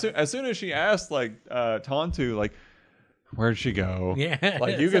 Like as soon as she asked like Tontu like, where'd she go? Yeah.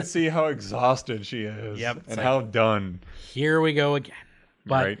 Like you could see how exhausted she is. Yep. And how done. Here we go again.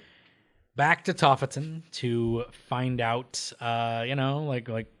 But right. Back to Toffaton to find out,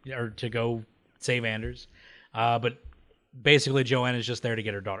 or to go save Anders. But basically, Johanna is just there to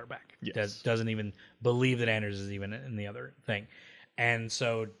get her daughter back. Yes. Doesn't even believe that Anders is even in the other thing. And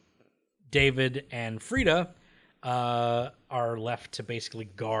so David and Frida are left to basically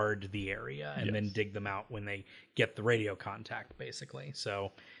guard the area and then dig them out when they get the radio contact, basically.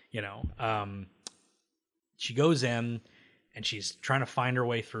 So, she goes in. And she's trying to find her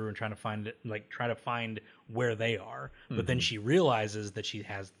way through and try to find where they are. But then she realizes that she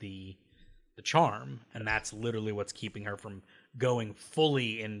has the charm, and that's literally what's keeping her from going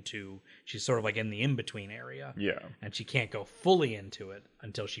fully into. She's sort of like in the in-between area. Yeah. And she can't go fully into it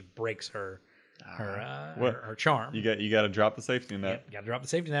until she breaks her charm. You got to drop the safety net. Got to drop the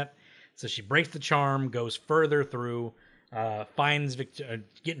safety net. So she breaks the charm, goes further through, finds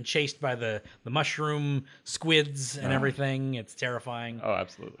getting chased by the mushroom squids and everything. It's terrifying. Oh,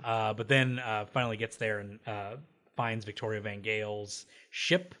 absolutely. But then finally gets there and finds Victoria Van Gale's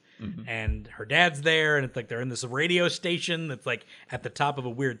ship. Mm-hmm. And her dad's there, and it's like they're in this radio station that's like at the top of a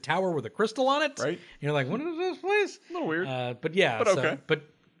weird tower with a crystal on it. Right. And you're like, what is this place? A little weird. But yeah. But okay. But,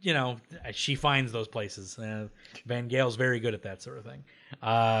 you know, she finds those places. Van Gale's very good at that sort of thing.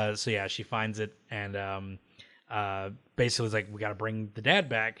 So yeah, she finds it, and basically it's like, we got to bring the dad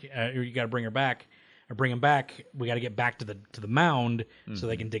back. You got to bring her back, or bring him back. We got to get back to the mound so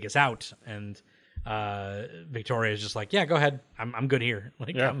they can dig us out. And Victoria is just like, yeah, go ahead. I'm good here.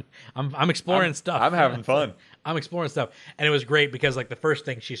 Like, yeah. I'm exploring stuff. I'm having fun. I'm exploring stuff, and it was great because like the first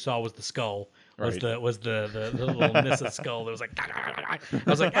thing she saw was the skull. Was the little Nissa skull that was like, I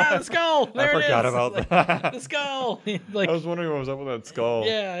was like, the skull. There I forgot about like, that. The skull. Like, I was wondering what was up with that skull.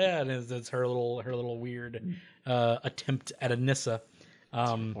 Yeah, and it's her little weird attempt at a Nissa.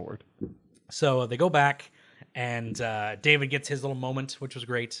 So they go back. And David gets his little moment, which was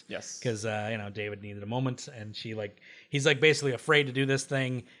great. Yes, because David needed a moment, and he's like basically afraid to do this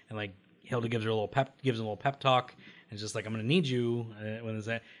thing, and like Hilda gives him a little pep talk, and it's just like, I'm gonna need you when is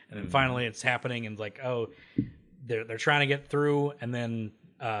that? And then finally it's happening, and it's like, oh, they're trying to get through, and then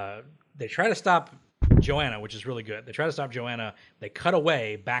they try to stop Johanna, which is really good. They try to stop Johanna. They cut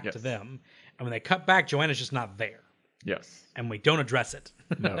away back to them, and when they cut back, Johanna's just not there. Yes. And we don't address it.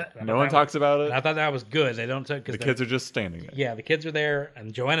 No. No one talks about it. I thought that was good. They don't because the kids are just standing there. Yeah, the kids are there,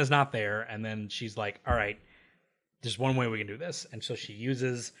 and Joanna's not there. And then she's like, all right, there's one way we can do this. And so she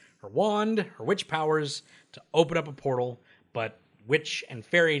uses her wand, her witch powers, to open up a portal. But witch and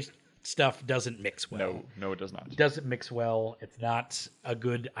fairy stuff doesn't mix well. No, it does not. It doesn't mix well. It's not a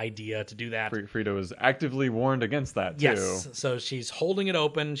good idea to do that. Frida was actively warned against that, too. Yes. So she's holding it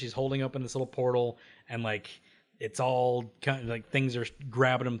open. She's holding open this little portal, and like, it's all kind of like things are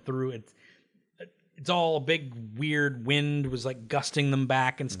grabbing them through. It's all a big weird wind was like gusting them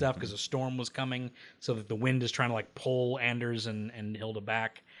back and stuff because a storm was coming. So that the wind is trying to like pull Anders and Hilda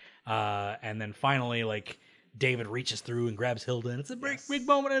back. And then finally, like, David reaches through and grabs Hilda, and it's a big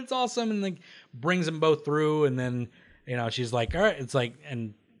moment, and it's awesome, and like brings them both through. And then she's like, all right, it's like,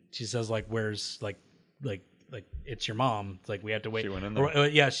 and she says like, where's like it's your mom. It's like, we have to wait. She went in there.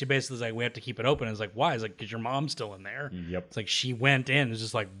 Yeah, she basically is like, we have to keep it open. It's like, why? It's like, because your mom's still in there. Yep. It's like, she went in. It's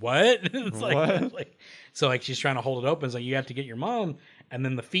just like, what? It's what? like, so like she's trying to hold it open. It's like, you have to get your mom. And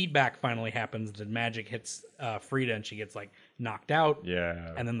then the feedback finally happens. The magic hits Frida, and she gets like knocked out.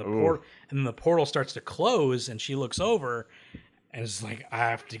 Yeah. And then the portal starts to close, and she looks over, and it's like, I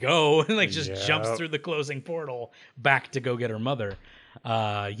have to go, and like just jumps through the closing portal back to go get her mother.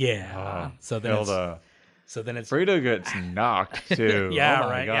 So then Hilda. So then it's Frida gets knocked too. Yeah, oh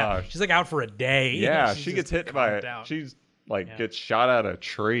my right. gosh. Yeah. She's like out for a day. Yeah, she gets hit by it. She's like gets shot at a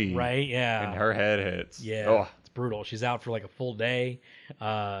tree. Right. Yeah. And her head hits. Yeah. Oh. It's brutal. She's out for like a full day.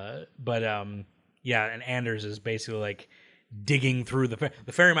 And Anders is basically like digging through the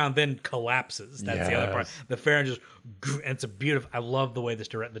fairy mound, then collapses. That's the other part. The fairy just, and it's a beautiful. I love the way the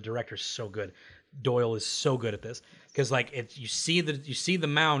director's so good. Doyle is so good at this because like you see the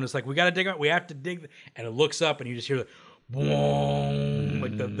mound. It's like, we got to dig up. We have to dig, and it looks up, and you just hear the boom,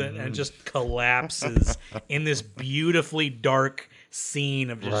 like and it just collapses in this beautifully dark scene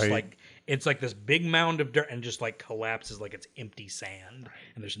of just like, it's like this big mound of dirt and just like collapses like it's empty sand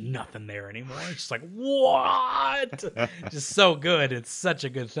and there's nothing there anymore. It's just like, what? Just so good. It's such a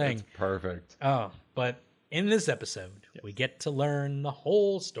good thing. It's perfect. Oh, but in this episode, we get to learn the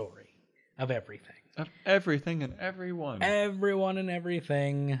whole story of everything. Of everything and everyone. Everyone and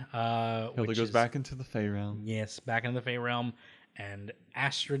everything. Hilda goes back into the Fey realm. Yes, back into the Fey realm. And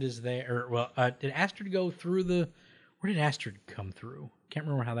Astrid is there. Did Astrid go through where did Astrid come through? Can't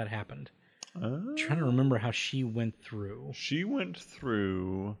remember how that happened. I'm trying to remember how she went through. She went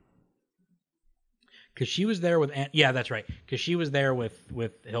through... Because she was there with... Yeah, that's right. Because she was there with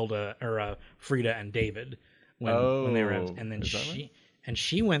Hilda, or Frida and David when they were... And then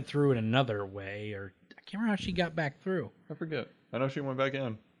she went through it another way, or I can't remember how she got back through. I forget. I know she went back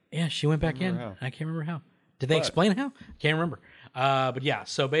in. Yeah, she went back in. I can't remember how. Did they explain how? I can't remember. But yeah,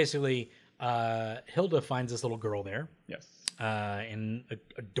 so basically, Hilda finds this little girl there. Yes. In an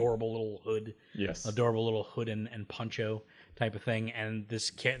adorable little hood. Yes. Adorable little hood and poncho type of thing, and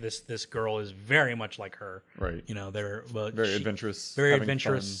this girl is very much like her. Right. They're very adventurous. Very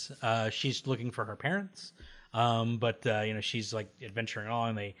adventurous. She's looking for her parents. But she's like adventuring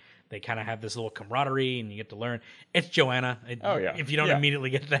on. they kind of have this little camaraderie, and you get to learn it's Johanna. If you don't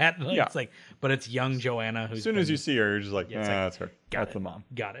immediately get that, it's like, but it's young Johanna. As soon as you see her, you're just like, that's her. That's the mom.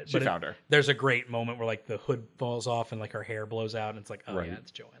 Got it. She found her. There's a great moment where like the hood falls off and like her hair blows out, and it's like, yeah,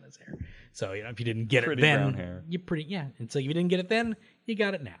 it's Johanna's hair. So if you didn't get it then, brown hair. you're pretty And so if you didn't get it then, you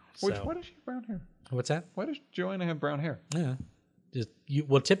got it now. Why does she have brown hair? What's that? Why does Johanna have brown hair? Yeah,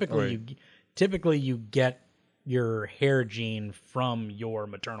 typically you get your hair gene from your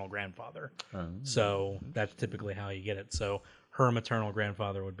maternal grandfather. So that's typically how you get it. So her maternal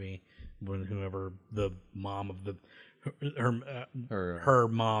grandfather would be whoever the mom of her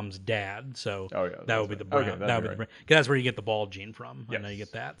mom's dad. So that would be the brown. That would be the, that's where you get the bald gene from. Yes. I know you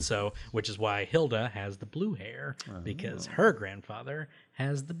get that. So which is why Hilda has the blue hair, because her grandfather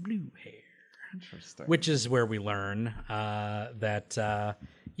has the blue hair. Interesting. Which is where we learn that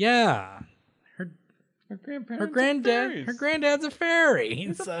her granddad's a fairy.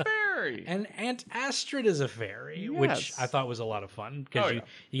 He's a fairy. And Aunt Astrid is a fairy, which I thought was a lot of fun, because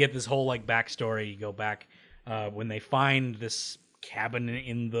you get this whole like backstory. You go back when they find this cabin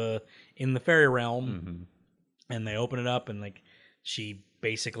in the fairy realm, and they open it up, and like she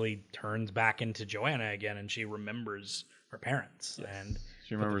basically turns back into Johanna again, and she remembers her parents, and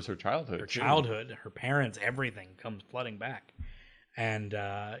she remembers her childhood. Her parents, everything comes flooding back. And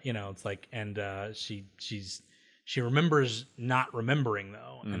it's like, and she remembers not remembering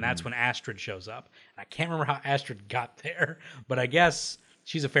though, and that's when Astrid shows up. I can't remember how Astrid got there, but I guess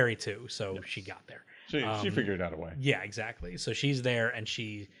she's a fairy too, so she got there. She figured out a way. Yeah, exactly. So she's there, and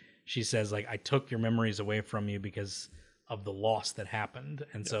she says like, I took your memories away from you because of the loss that happened,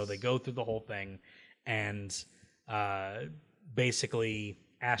 and so they go through the whole thing, and basically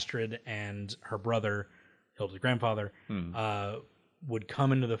Astrid and her brother, Hilda's grandfather, would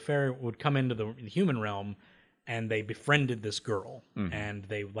come into the human realm, and they befriended this girl, and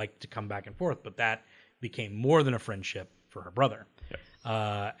they liked to come back and forth, but that became more than a friendship for her brother.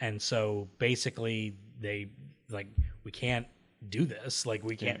 And so basically they like, we can't do this. Like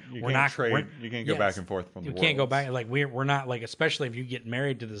we can't. You can't go back and forth from the worlds. You can't go back. Like we're not like, especially if you get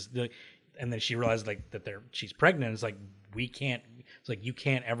married to this, and then she realized like that she's pregnant. It's like, we can't. It's like, you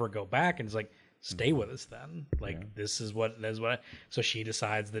can't ever go back. And it's like, stay with us then. Like this is what. So she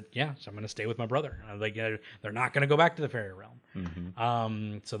decides that so I'm going to stay with my brother. Like they're not going to go back to the fairy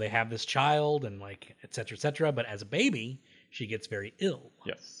realm. So they have this child, and like et cetera, but as a baby she gets very ill.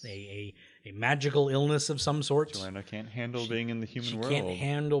 Yes. A magical illness of some sort. Johanna can't handle being in the human world. She can't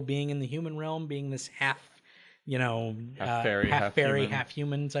handle being in the human realm, being this half fairy, half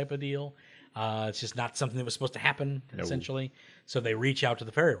human type of deal. It's just not something that was supposed to happen, essentially. So they reach out to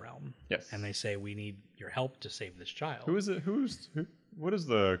the fairy realm. Yes. And they say, we need your help to save this child. Who is it? What is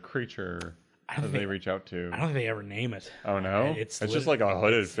the creature that they reach out to? I don't think they ever name it. Oh, no? It's just like a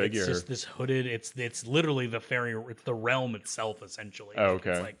hooded figure. It's just this hooded, it's literally the fairy, it's the realm itself, essentially. Oh,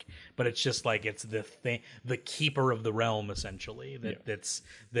 okay. It's like, but it's just like, it's the thing, the keeper of the realm, essentially,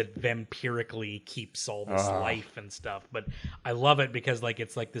 that vampirically keeps all this life and stuff. But I love it because like,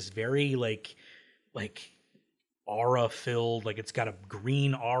 it's like this very like aura filled, like it's got a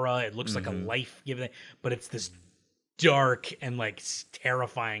green aura. It looks like a life giving, but it's this dark and like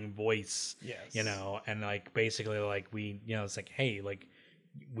terrifying voice, and like basically like it's like, hey, like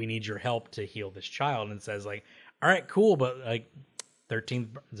we need your help to heal this child, and it says like, all right, cool, but like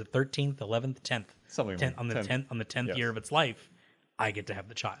 13th, is it 13th, 11th, 10th, something 10th, on the 10th year of its life, I get to have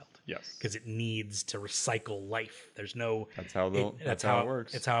the child. Yes, because it needs to recycle life. There's no. That's how it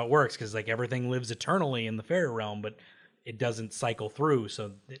works. It's how it works, because like everything lives eternally in the fairy realm, but it doesn't cycle through,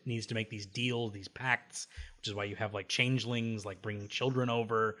 so it needs to make these deals, these pacts, which is why you have like changelings, like bringing children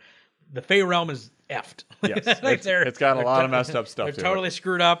over. The fairy realm is effed. Yes, like it's got a lot of messed up stuff. They're totally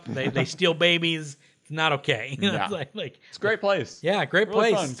screwed up. They steal babies. It's not okay. Yeah. It's a great place. Yeah, great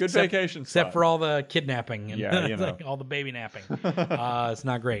really place. Fun. Good vacation. Except for all the kidnapping and like all the baby napping. It's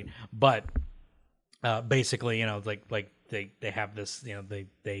not great. But basically, it's like they have this.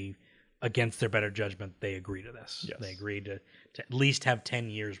 They against their better judgment, they agree to this. Yes. They agreed to at least have 10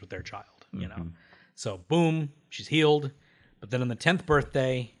 years with their child, So boom, she's healed. But then on the 10th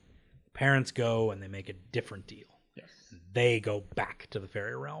birthday, parents go and they make a different deal. Yes. They go back to the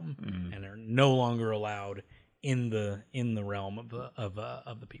fairy realm and are no longer allowed in the realm of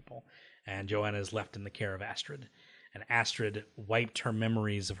the people. And Johanna is left in the care of Astrid. And Astrid wiped her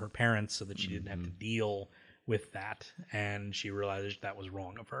memories of her parents so that she didn't have to deal with that, and she realized that was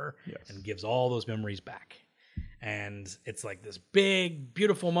wrong of her, and gives all those memories back. And it's like this big,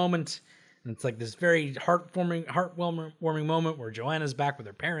 beautiful moment, and it's like this very heartwarming moment where Johanna's back with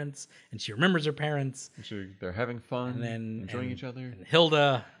her parents, and she remembers her parents. They're having fun, and then enjoying each other. And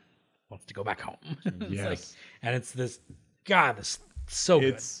Hilda wants to go back home. It's yes. And it's this, God, this so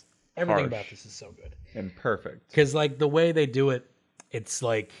good. It's everything harsh about this is so good and perfect. Because like the way they do it, it's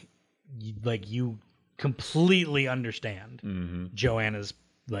like you completely understand Johanna's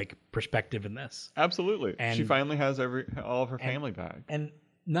like perspective in this. Absolutely. And she finally has all of her family back. And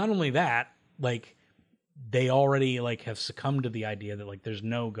not only that, like they already like have succumbed to the idea that like there's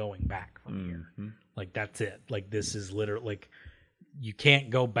no going back from here. Like that's it. Like this is literally like you can't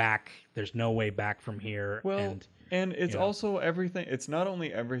go back. There's no way back from here. Well, and it's also everything. It's not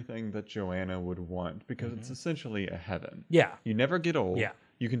only everything that Johanna would want, because it's essentially a heaven. Yeah. You never get old. Yeah.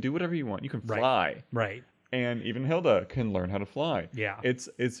 You can do whatever you want. You can fly. Right. And even Hilda can learn how to fly. Yeah.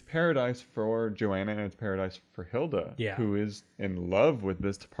 It's paradise for Johanna, and it's paradise for Hilda, who is in love with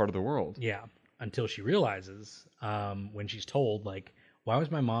this part of the world. Yeah. Until she realizes, when she's told, like, why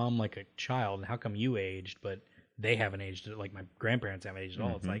was my mom like a child, and how come you aged, but they haven't aged, like my grandparents haven't aged at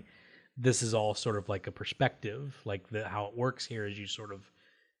all? It's like, this is all sort of like a perspective. Like how it works here is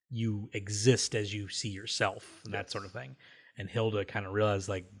you exist as you see yourself, and that sort of thing. And Hilda kind of realized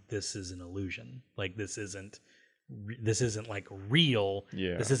like this is an illusion. Like this isn't like real.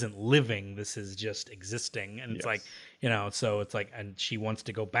 Yeah. This isn't living. This is just existing. And it's like, so it's like, and she wants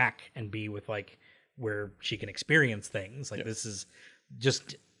to go back and be with like where she can experience things. Like this is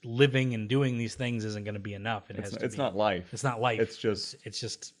just living and doing these things isn't going to be enough. It's not life. It's not life. It's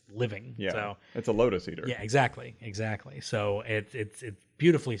just living. Yeah. So it's a lotus eater. Yeah, exactly. So it's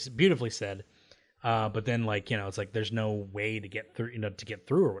beautifully said. But then like, it's like, there's no way to get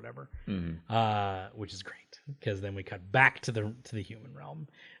through, or whatever, which is great. Because then we cut back to the human realm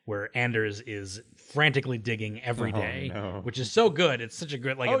where Anders is frantically digging every day, which is so good. It's such a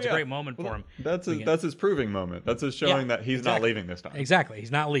good, it's a great moment for him. That's his proving moment. That's his showing that he's not leaving this time. Exactly.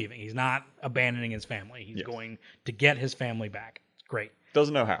 He's not leaving. He's not abandoning his family. He's going to get his family back. Great.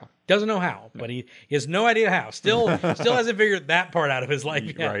 Doesn't know how, but he has no idea how. Still hasn't figured that part out of his life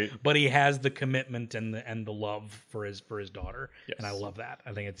yet. Right. But he has the commitment and the love for his daughter, and I love that.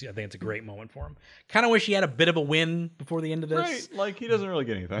 I think it's a great moment for him. Kind of wish he had a bit of a win before the end of this. Right, like he doesn't really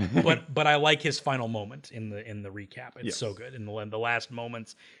get anything. but I like his final moment in the recap. It's so good. And the last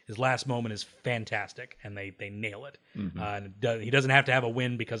moments, his last moment is fantastic, and they nail it. And he doesn't have to have a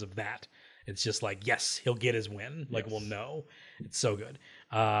win because of that. It's just like, yes, he'll get his win. Like, we'll know. It's so good.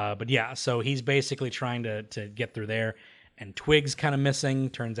 But yeah, so he's basically trying to get through there. And Twig's kind of missing.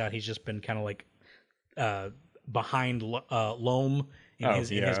 Turns out he's just been kind of like behind Loam in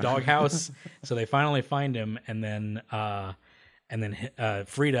his doghouse. So they finally find him. And then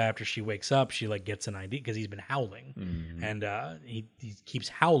Frida, after she wakes up, she like gets an idea because he's been howling. And he keeps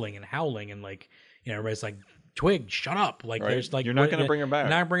howling. And like, everybody's like, Twig, shut up. Like, there's like, you're not going to bring her back. You're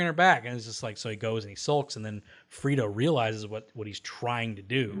not bringing her back. And it's just like, so he goes and he sulks, and then Frida realizes what he's trying to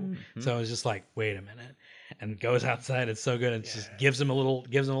do. So it's just like, wait a minute, and goes outside. It's so good. And just gives him a little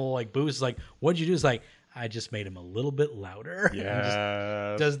like boost. It's like, what'd you do? It's like, I just made him a little bit louder.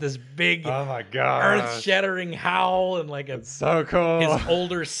 Yeah. Does this big, oh my god, earth-shattering howl, and like it's so cool. His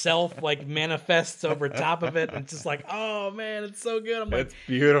older self like manifests over top of it, and it's just like, oh man, it's so good. I'm like, it's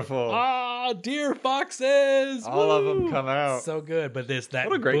beautiful. Oh, deer foxes! All of them come out. So good, but that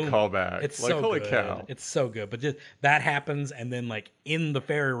what a great callback. It's like, so holy good. cow, it's so good. But just that happens, and then like in the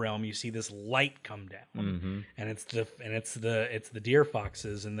fairy realm, you see this light come down, and it's the deer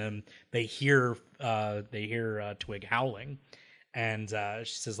foxes, and then they hear Twig howling, and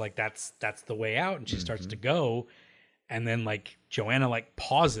she says like that's the way out, and she starts to go, and then like Johanna like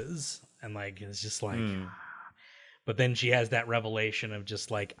pauses, and like it's just like, but then she has that revelation of just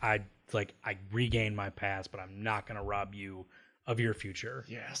like I regained my past, but I'm not gonna rob you of your future,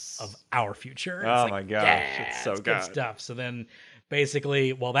 of our future. Oh my gosh, it's so good stuff. So then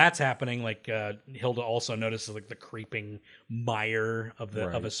basically while that's happening, like Hilda also notices like the creeping mire of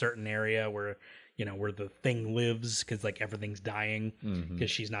a certain area where where the thing lives, because like everything's dying, because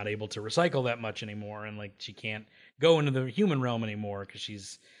she's not able to recycle that much anymore, and like she can't go into the human realm anymore because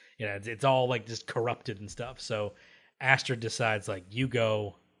she's it's all like just corrupted and stuff. So Astrid decides like, you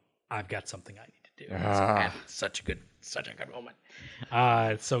go, I've got something I need to do. It's such a good moment.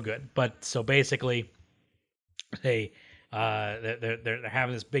 It's so good. But so basically they're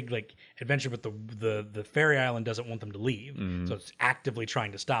having this big like adventure, but the fairy island doesn't want them to leave, so it's actively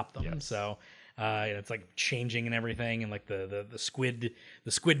trying to stop them. So it's like changing and everything, and like the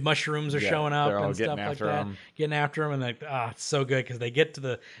squid mushrooms are showing up and stuff like that, getting after them, and like it's so good because they get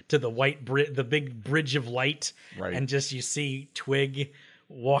to the white the big bridge of light, and just you see Twig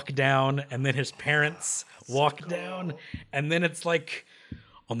walk down, and then his parents walk down, and then it's like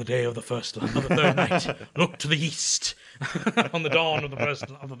on the day of the third night, look to the east. On the dawn of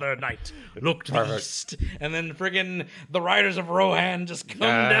the third night, look to the east. And then friggin' the riders of Rohan just come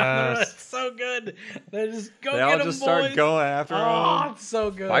down the road. It's so good. They just go get them, boys. They all just start going after them. Oh, it's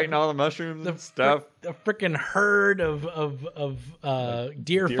so good. Fighting all the mushrooms and stuff. The freaking herd of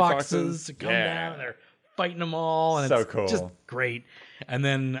deer foxes come down. They're fighting them all. And so it's cool. Just great. And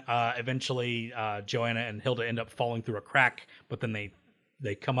then eventually Johanna and Hilda end up falling through a crack, but then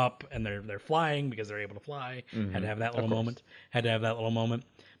they come up and they're flying because they're able to fly. Mm-hmm. Had to have that little moment.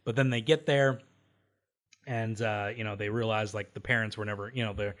 But then they get there and they realize like the parents were never,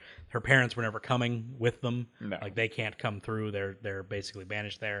 her parents were never coming with them. No. Like they can't come through. They're basically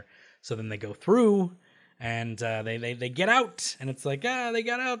banished there. So then they go through and they get out and it's like, they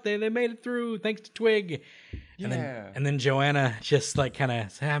got out. They made it through thanks to Twig. Yeah. And then Johanna just like kind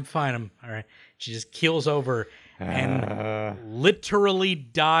of says, I'm fine. I'm all right. She just keels over and literally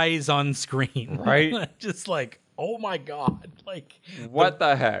dies on screen. Right? Just like, oh my God. Like, what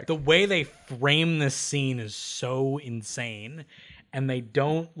the heck? The way they frame this scene is so insane. And they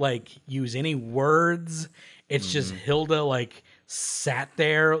don't like use any words. It's just Hilda like sat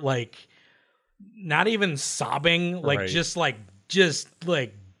there, like not even sobbing, like just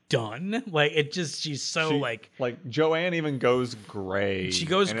done. Like it just she's like Joanne even goes gray. She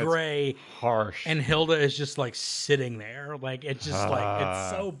goes gray, harsh, and Hilda is just like sitting there. Like it's just like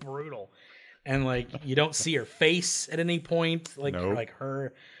it's so brutal, and like you don't see her face at any point. Like like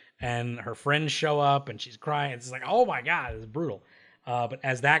her and her friends show up and she's crying. It's like, oh my God, it's brutal. But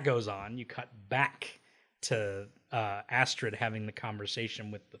as that goes on, you cut back to Astrid having the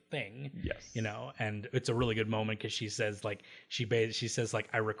conversation with the thing. Yes. And it's a really good moment because she says like she says like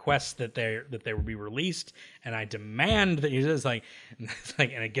I request that they will be released and I demand that you just like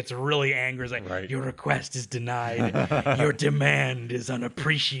and it gets really angry. It's like your request is denied. Your demand is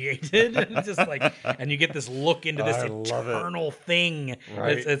unappreciated. It's just like and you get this look into this eternal thing.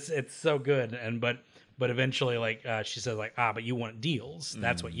 Right. It's so good but eventually, like she says, like but you want deals.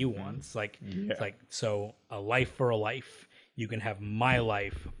 That's what you want. It's like it's like so a life for a life. You can have my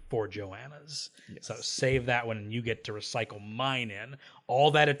life for Johanna's. Yes. So save that one, and you get to recycle mine in all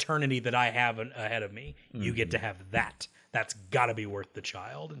that eternity that I have ahead of me. You get to have that. That's got to be worth the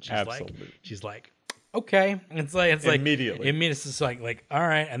child. And she's like, okay. And it's like immediately. It's just like all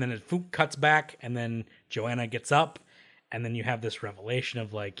right. And then it cuts back, and then Johanna gets up. And then you have this revelation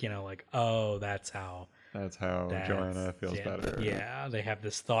of like, oh, that's how Johanna feels better. Yeah, they have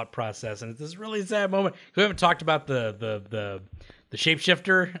this thought process, and it's this really sad moment. We haven't talked about the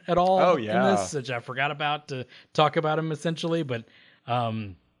shapeshifter at all. Oh yeah, in this, which I forgot about to talk about him essentially, but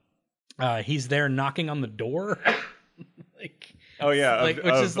he's there knocking on the door, like. Oh yeah, which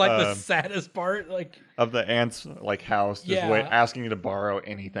is like the saddest part, like of the aunt's like house, just asking you to borrow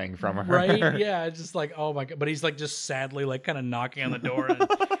anything from her. Right? Yeah, it's just like oh my God, but he's like just sadly like kind of knocking on the door,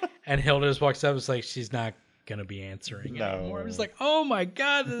 and Hilda just walks up. It's like she's not gonna be answering anymore. I'm just like oh my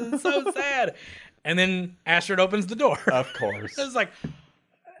God, this is so sad. And then Astrid opens the door. Of course, it's like,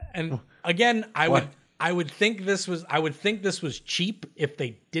 and again, I would think this was cheap if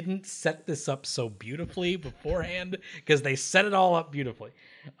they didn't set this up so beautifully beforehand because they set it all up beautifully.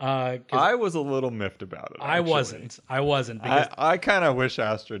 I was a little miffed about it. I wasn't. Because I kind of wish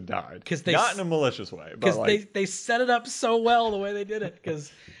Astrid died. Not in a malicious way. Because they set it up so well the way they did it.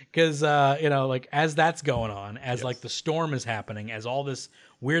 Because like as that's going on, as like the storm is happening, as all this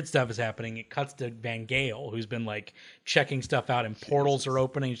weird stuff is happening, it cuts to Van Gale, who's been like checking stuff out, and portals are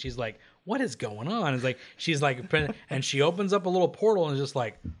opening. And she's like, what is going on? It's like she's like, and she opens up a little portal and is just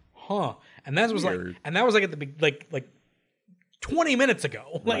like, huh? And that was weird. That was like at the like 20 minutes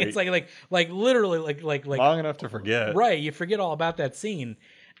ago. Like it's like literally like long enough to forget. Right, you forget all about that scene.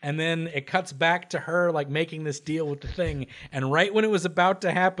 And then it cuts back to her like making this deal with the thing, and right when it was about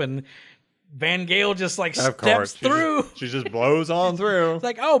to happen, Van Gale just like steps through. She just blows on through. It's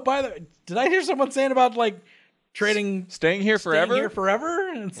like, oh, by the way, did I hear someone saying about like staying here forever?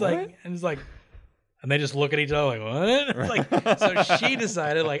 And it's what? Like, and it's like, and they just look at each other like, what? It's like, so she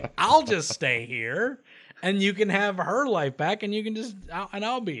decided like, I'll just stay here, and you can have her life back, and you can just, and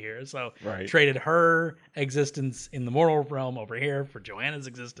I'll be here. So traded her existence in the mortal realm over here for Johanna's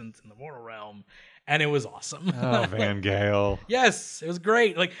existence in the mortal realm. And it was awesome. Oh, Van Gale. Yes, it was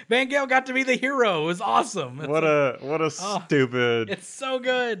great. Like Van Gale got to be the hero. It was awesome. What a stupid. It's so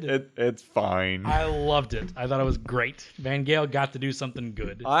good. It's fine. I loved it. I thought it was great. Van Gale got to do something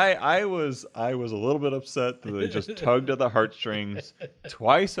good. I was a little bit upset that they just tugged at the heartstrings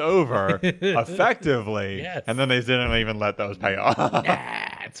twice over effectively, and then they didn't even let those pay off.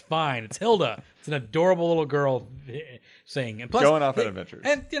 It's fine. It's Hilda. It's an adorable little girl singing. And plus, going off on adventures.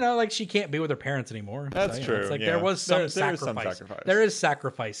 And, like, she can't be with her parents anymore. That's true. It's like there was some sacrifice. There is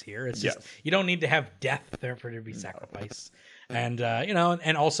sacrifice here. It's just, you don't need to have death there for there to be sacrifice. And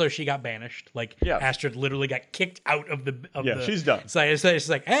and also she got banished. Like Astrid literally got kicked out of the. She's done. So it's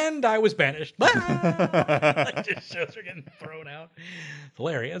like, and I was banished. Like, just shows her getting thrown out. It's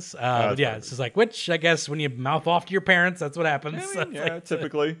hilarious. But it's just like, which I guess when you mouth off to your parents, that's what happens.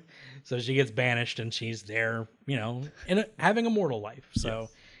 Typically. So she gets banished, and she's there, having a mortal life. So.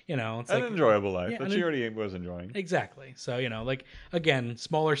 It's an like, enjoyable life that she already was enjoying. Exactly. So, like, again,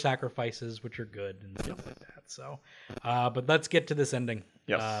 smaller sacrifices, which are good and stuff like that. So, but let's get to this ending,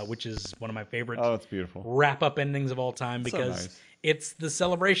 which is one of my favorite it's beautiful. wrap-up endings of all time because it's the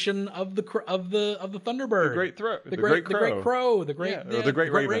celebration of the Thunderbird. The great crow. The great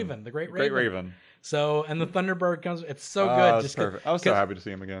raven. The great raven. So, and the Thunderbird comes. It's so good. Just perfect. I was so happy to see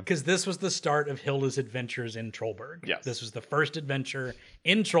him again. Because this was the start of Hilda's adventures in Trollberg. Yes. This was the first adventure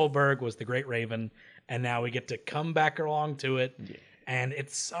in Trollberg was the Great Raven. And now we get to come back along to it. Yeah. And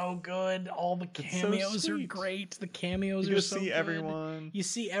it's so good. All the cameos are great. The cameos are so good. You see everyone. You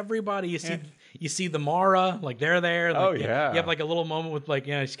see everybody. You see the Mara. Like, they're there. Like, you have like a little moment with like, she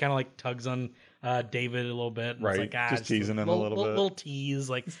kind of like tugs on David a little bit. And right. It's like, just teasing him a little bit. Little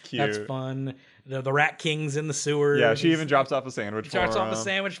tease. Like, that's fun. The Rat King's in the sewer. Yeah, she even drops off a sandwich for him. Drops off a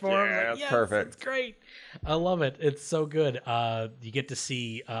sandwich for him. Yeah, that's perfect. It's great. I love it. It's so good. You get to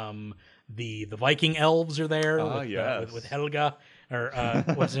see the Viking elves are there with Helga. Or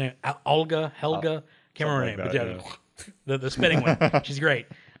what's her name? Helga. Can't remember her name. But the spinning one. She's great.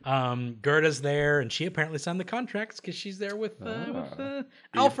 Gerda's there, and she apparently signed the contracts because she's there with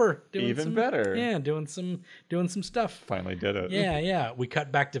Alfer. Even better. Yeah, doing some stuff. Finally did it. Yeah. We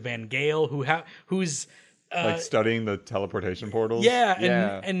cut back to Van Gale, who's like studying the teleportation portals. Yeah,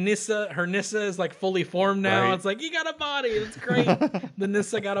 and her Nissa is like fully formed now. Right. It's like, you got a body. It's great. The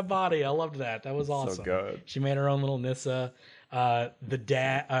Nissa got a body. I loved that. That was awesome. So good. She made her own little Nissa. The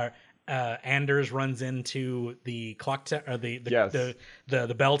dad. Anders runs into the clock tower,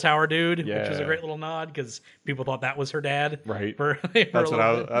 the bell tower dude, which was a great little nod because people thought that was her dad. Right. That's what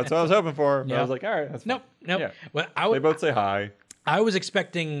I was hoping for. But I was like, all right, that's fine. Nope. Yeah. Well, they both say hi. I was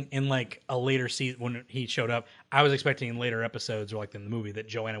expecting in like a later season when he showed up, I was expecting in later episodes or like in the movie that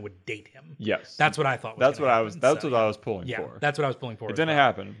Johanna would date him. Yes. That's what I thought. That's what I was pulling for. Yeah, that's what I was pulling for. It didn't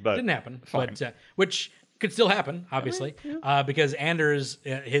happen, but fine. But which could still happen, obviously, because Anders,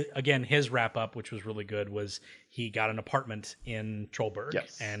 his wrap up, which was really good, was he got an apartment in Trollberg,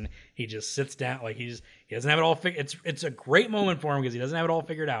 and he just sits down like he doesn't have it all figured. It's a great moment for him because he doesn't have it all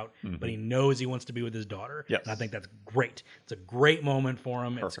figured out, but he knows he wants to be with his daughter. Yes. And I think that's great. It's a great moment for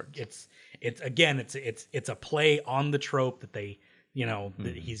him. Perfect. It's a play on the trope that they.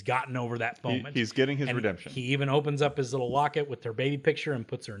 That he's gotten over that moment. He's getting his redemption. He even opens up his little locket with her baby picture and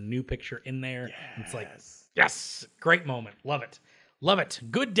puts her new picture in there. Yes. It's like, yes, great moment. Love it. Love it.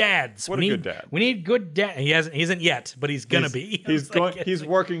 Good dads. What a good dad. We need good dad. He isn't yet, but he's gonna be. He's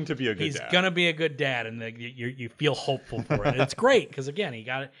working to be a good dad. He's gonna be a good dad, and you feel hopeful for it. It's great because again, he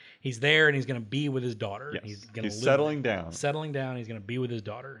got it. He's there, and he's gonna be with his daughter. Yes. He's settling down. Settling down. He's gonna be with his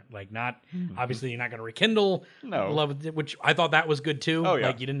daughter. Like not obviously, you're not gonna rekindle love, which I thought that was good too. Oh yeah.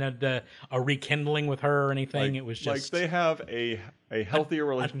 Like you didn't have a rekindling with her or anything. It was just like they have a healthier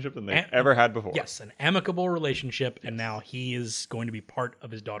relationship than they ever had before. Yes, an amicable relationship, and now he is going to be part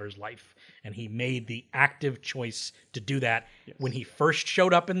of his daughter's life. And he made the active choice to do that when he first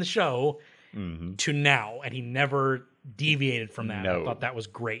showed up in the show to now, and he never deviated from that. I thought that was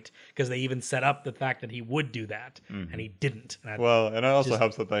great because they even set up the fact that he would do that, and he didn't. And it also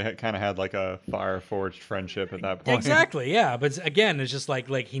helps that they kind of had like a fire-forged friendship at that point. Exactly, yeah. But again, it's just like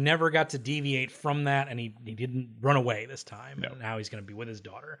he never got to deviate from that, and he didn't run away this time. No. And now he's going to be with his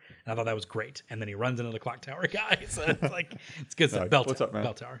daughter, and I thought that was great. And then he runs into the clock tower guy, so it's like it's good stuff. What's up, man?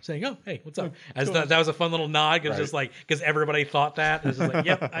 Bell tower saying, "Oh, hey, what's up?" That was a fun little nod because everybody thought that. It's just like,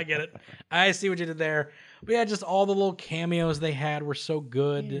 "Yep, I get it. I see what you did there." But yeah, just all the little cameos they had were so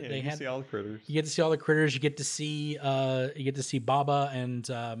good. Yeah, you get to see all the critters. You get to see all the critters. You get to see Baba and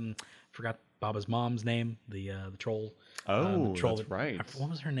forgot Baba's mom's name, the troll. Oh, the troll that's right.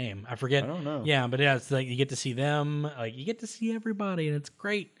 What was her name? I forget. I don't know. Yeah, but yeah, it's like you get to see them. Like you get to see everybody, and it's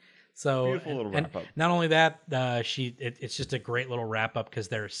great. So beautiful little wrap up. Not only that, it's just a great little wrap up because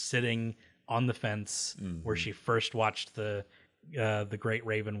they're sitting on the fence where she first watched the Great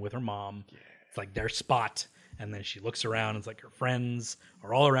Raven with her mom. Yeah. It's like their spot, and then she looks around, and it's like her friends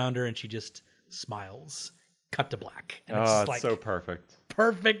are all around her, and she just smiles. Cut to black. And it's like so perfect.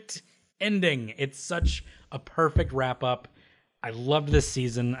 Perfect ending. It's such a perfect wrap up. loved this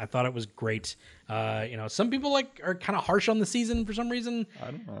season. I thought it was great. Some people are kind of harsh on the season for some reason.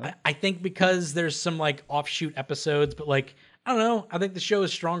 I don't know. I think because there's some offshoot episodes, but I don't know. I think the show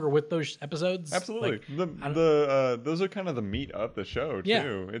is stronger with those episodes. Absolutely. Those are kind of the meat of the show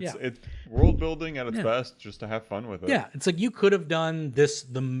too. It's world building at its best, just to have fun with it. Yeah, it's you could have done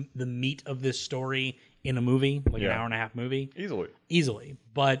the meat of this story in a movie, an hour and a half movie, easily,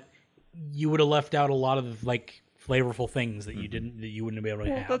 but you would have left out a lot of flavorful things that you wouldn't be able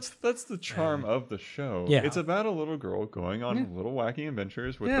to have. That's the charm of the show. Yeah. It's about a little girl going on little wacky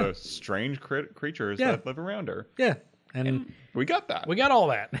adventures with the strange creatures that live around her. Yeah. And we got that. We got all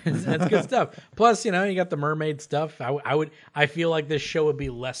that. That's good stuff. Plus, you got the mermaid stuff. I feel like this show would be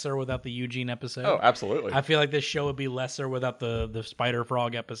lesser without the Eugene episode. Oh, absolutely. I feel like this show would be lesser without the spider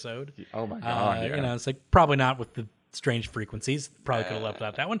frog episode. Oh my god. It's probably not with the strange frequencies. Probably could have left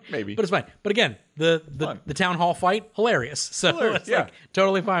out that one. Maybe. But it's fine. But again, the town hall fight, hilarious. So it's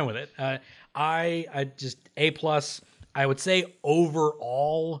totally fine with it. I just A+. I would say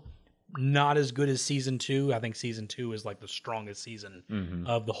overall not as good as season 2. I think season 2 is the strongest season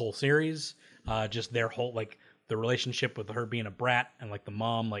of the whole series. Just their whole the relationship with her being a brat and the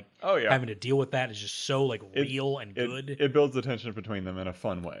mom having to deal with that is just so real and good. It builds the tension between them in a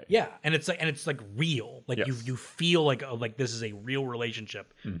fun way. Yeah, and it's real. You feel like this is a real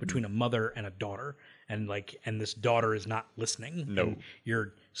relationship between a mother and a daughter. And this daughter is not listening. No,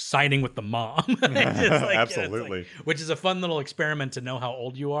 you're siding with the mom. Absolutely. Which is a fun little experiment to know how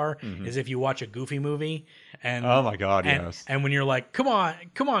old you are. Is if you watch a Goofy movie and oh my god, yes. And when you're come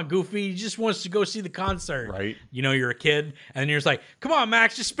on, Goofy, he just wants to go see the concert. Right. You're a kid, and you're just come on,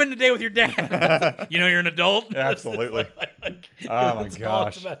 Max, just spend the day with your dad. You're an adult. Absolutely. Oh my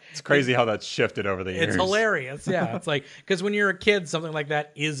gosh, it's crazy how that's shifted over the years. It's hilarious. Yeah, it's because when you're a kid, something like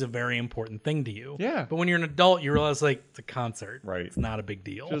that is a very important thing to you. Yeah. But when you're an adult, you realize it's a concert. Right. It's not a big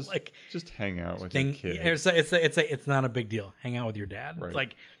deal. Just hang out with your kid. It's not a big deal. Hang out with your dad. Right.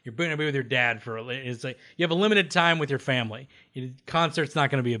 It's you're going to be with your dad you have a limited time with your family. Concert's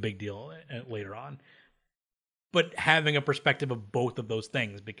not going to be a big deal later on. But having a perspective of both of those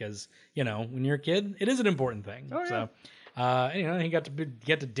things, because when you're a kid, it is an important thing. Oh, yeah. So. He got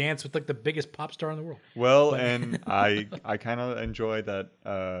to dance with the biggest pop star in the world. Well, and I kind of enjoy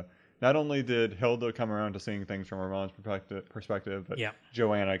that. Not only did Hilda come around to seeing things from her mom's perspective, but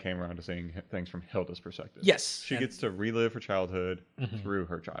Johanna came around to seeing things from Hilda's perspective. Yes, she gets to relive her childhood through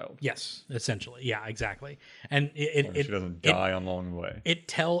her child. Yes, essentially, yeah, exactly. And she doesn't die along the way. It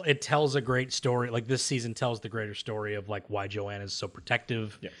tells a great story. This season tells the greater story of why Johanna is so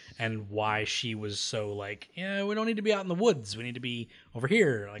protective, and why she was so we don't need to be out in the woods. We need to be over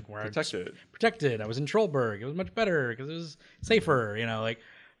here, where protected. I was in Trollberg. It was much better because it was safer.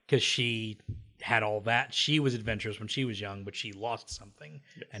 Because she had all that. She was adventurous when she was young, but she lost something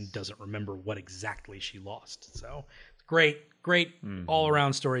and doesn't remember what exactly she lost. So great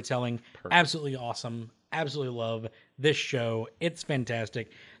all-around storytelling. Perfect. Absolutely awesome. Absolutely love this show. It's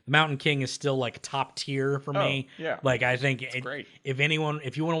fantastic. The Mountain King is still top tier for me. Yeah. I think it's great. If you want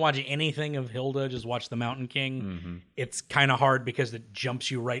to watch anything of Hilda, just watch The Mountain King. It's kind of hard because it jumps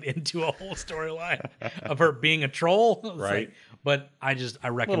you right into a whole storyline of her being a troll. Right. But I recommend.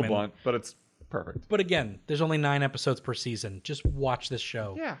 A little blunt, but it's perfect. But again, there's only 9 episodes per season. Just watch this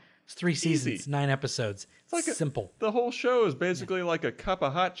show. Yeah. It's 3 seasons, Easy. 9 episodes. It's simple. The whole show is basically like a cup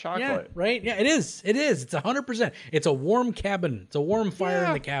of hot chocolate. Yeah, right? Yeah, it is. It's 100%. It's a warm cabin. It's a warm fire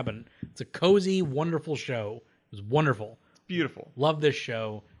in the cabin. It's a cozy, wonderful show. It was wonderful. Beautiful. Love this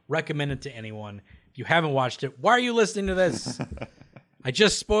show. Recommend it to anyone. If you haven't watched it, why are you listening to this? I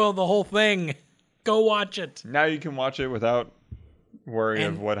just spoiled the whole thing. Go watch it. Now you can watch it without worry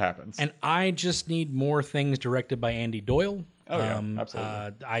of what happens. And I just need more things directed by Andy Doyle. Oh, yeah,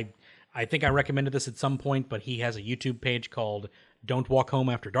 absolutely. I think I recommended this at some point, but he has a YouTube page called Don't Walk Home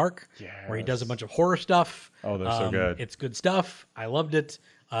After Dark, where he does a bunch of horror stuff. Oh, they're so good. It's good stuff. I loved it.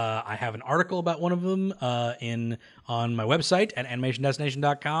 I have an article about one of them on my website at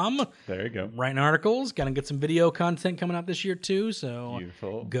animationdestination.com. There you go. Writing articles. Gonna get some video content coming out this year too. So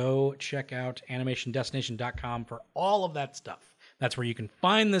Beautiful. Go check out animationdestination.com for all of that stuff. That's where you can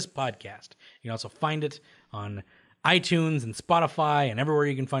find this podcast. You can also find it on iTunes and Spotify and everywhere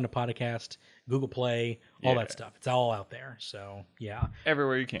you can find a podcast, Google Play, all that stuff. It's all out there. So, yeah.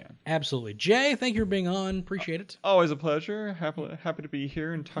 Everywhere you can. Absolutely. Jay, thank you for being on. Appreciate it. Always a pleasure. Happy to be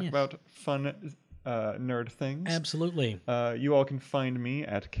here and talk about fun nerd things. Absolutely. You all can find me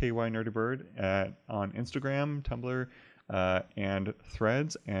at KYNerdyBird on Instagram, Tumblr, and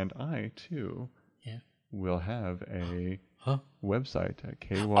Threads. And I, too, will have a website at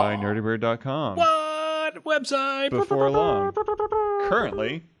kynerdybird.com. What? that website before long.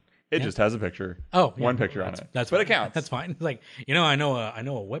 Currently, it just has a picture. Oh, one picture on it. But it counts. That's fine. It's like, I know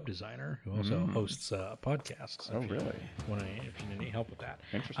a web designer who also hosts podcasts. Oh, really? If you need any help with that.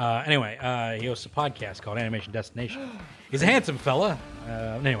 Interesting. Anyway, he hosts a podcast called Animation Destination. He's a handsome fella.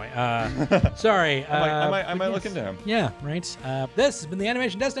 Sorry. I might look into him. Yeah, right. This has been the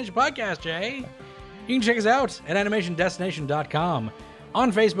Animation Destination podcast, Jay. You can check us out at animationdestination.com,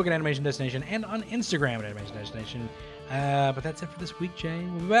 on Facebook at Animation Destination, and on Instagram at Animation Destination. But that's it for this week, Jay.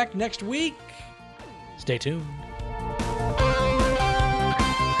 We'll be back next week. Stay tuned.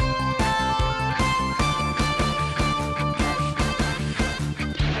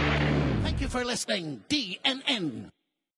 Thank you for listening, DN.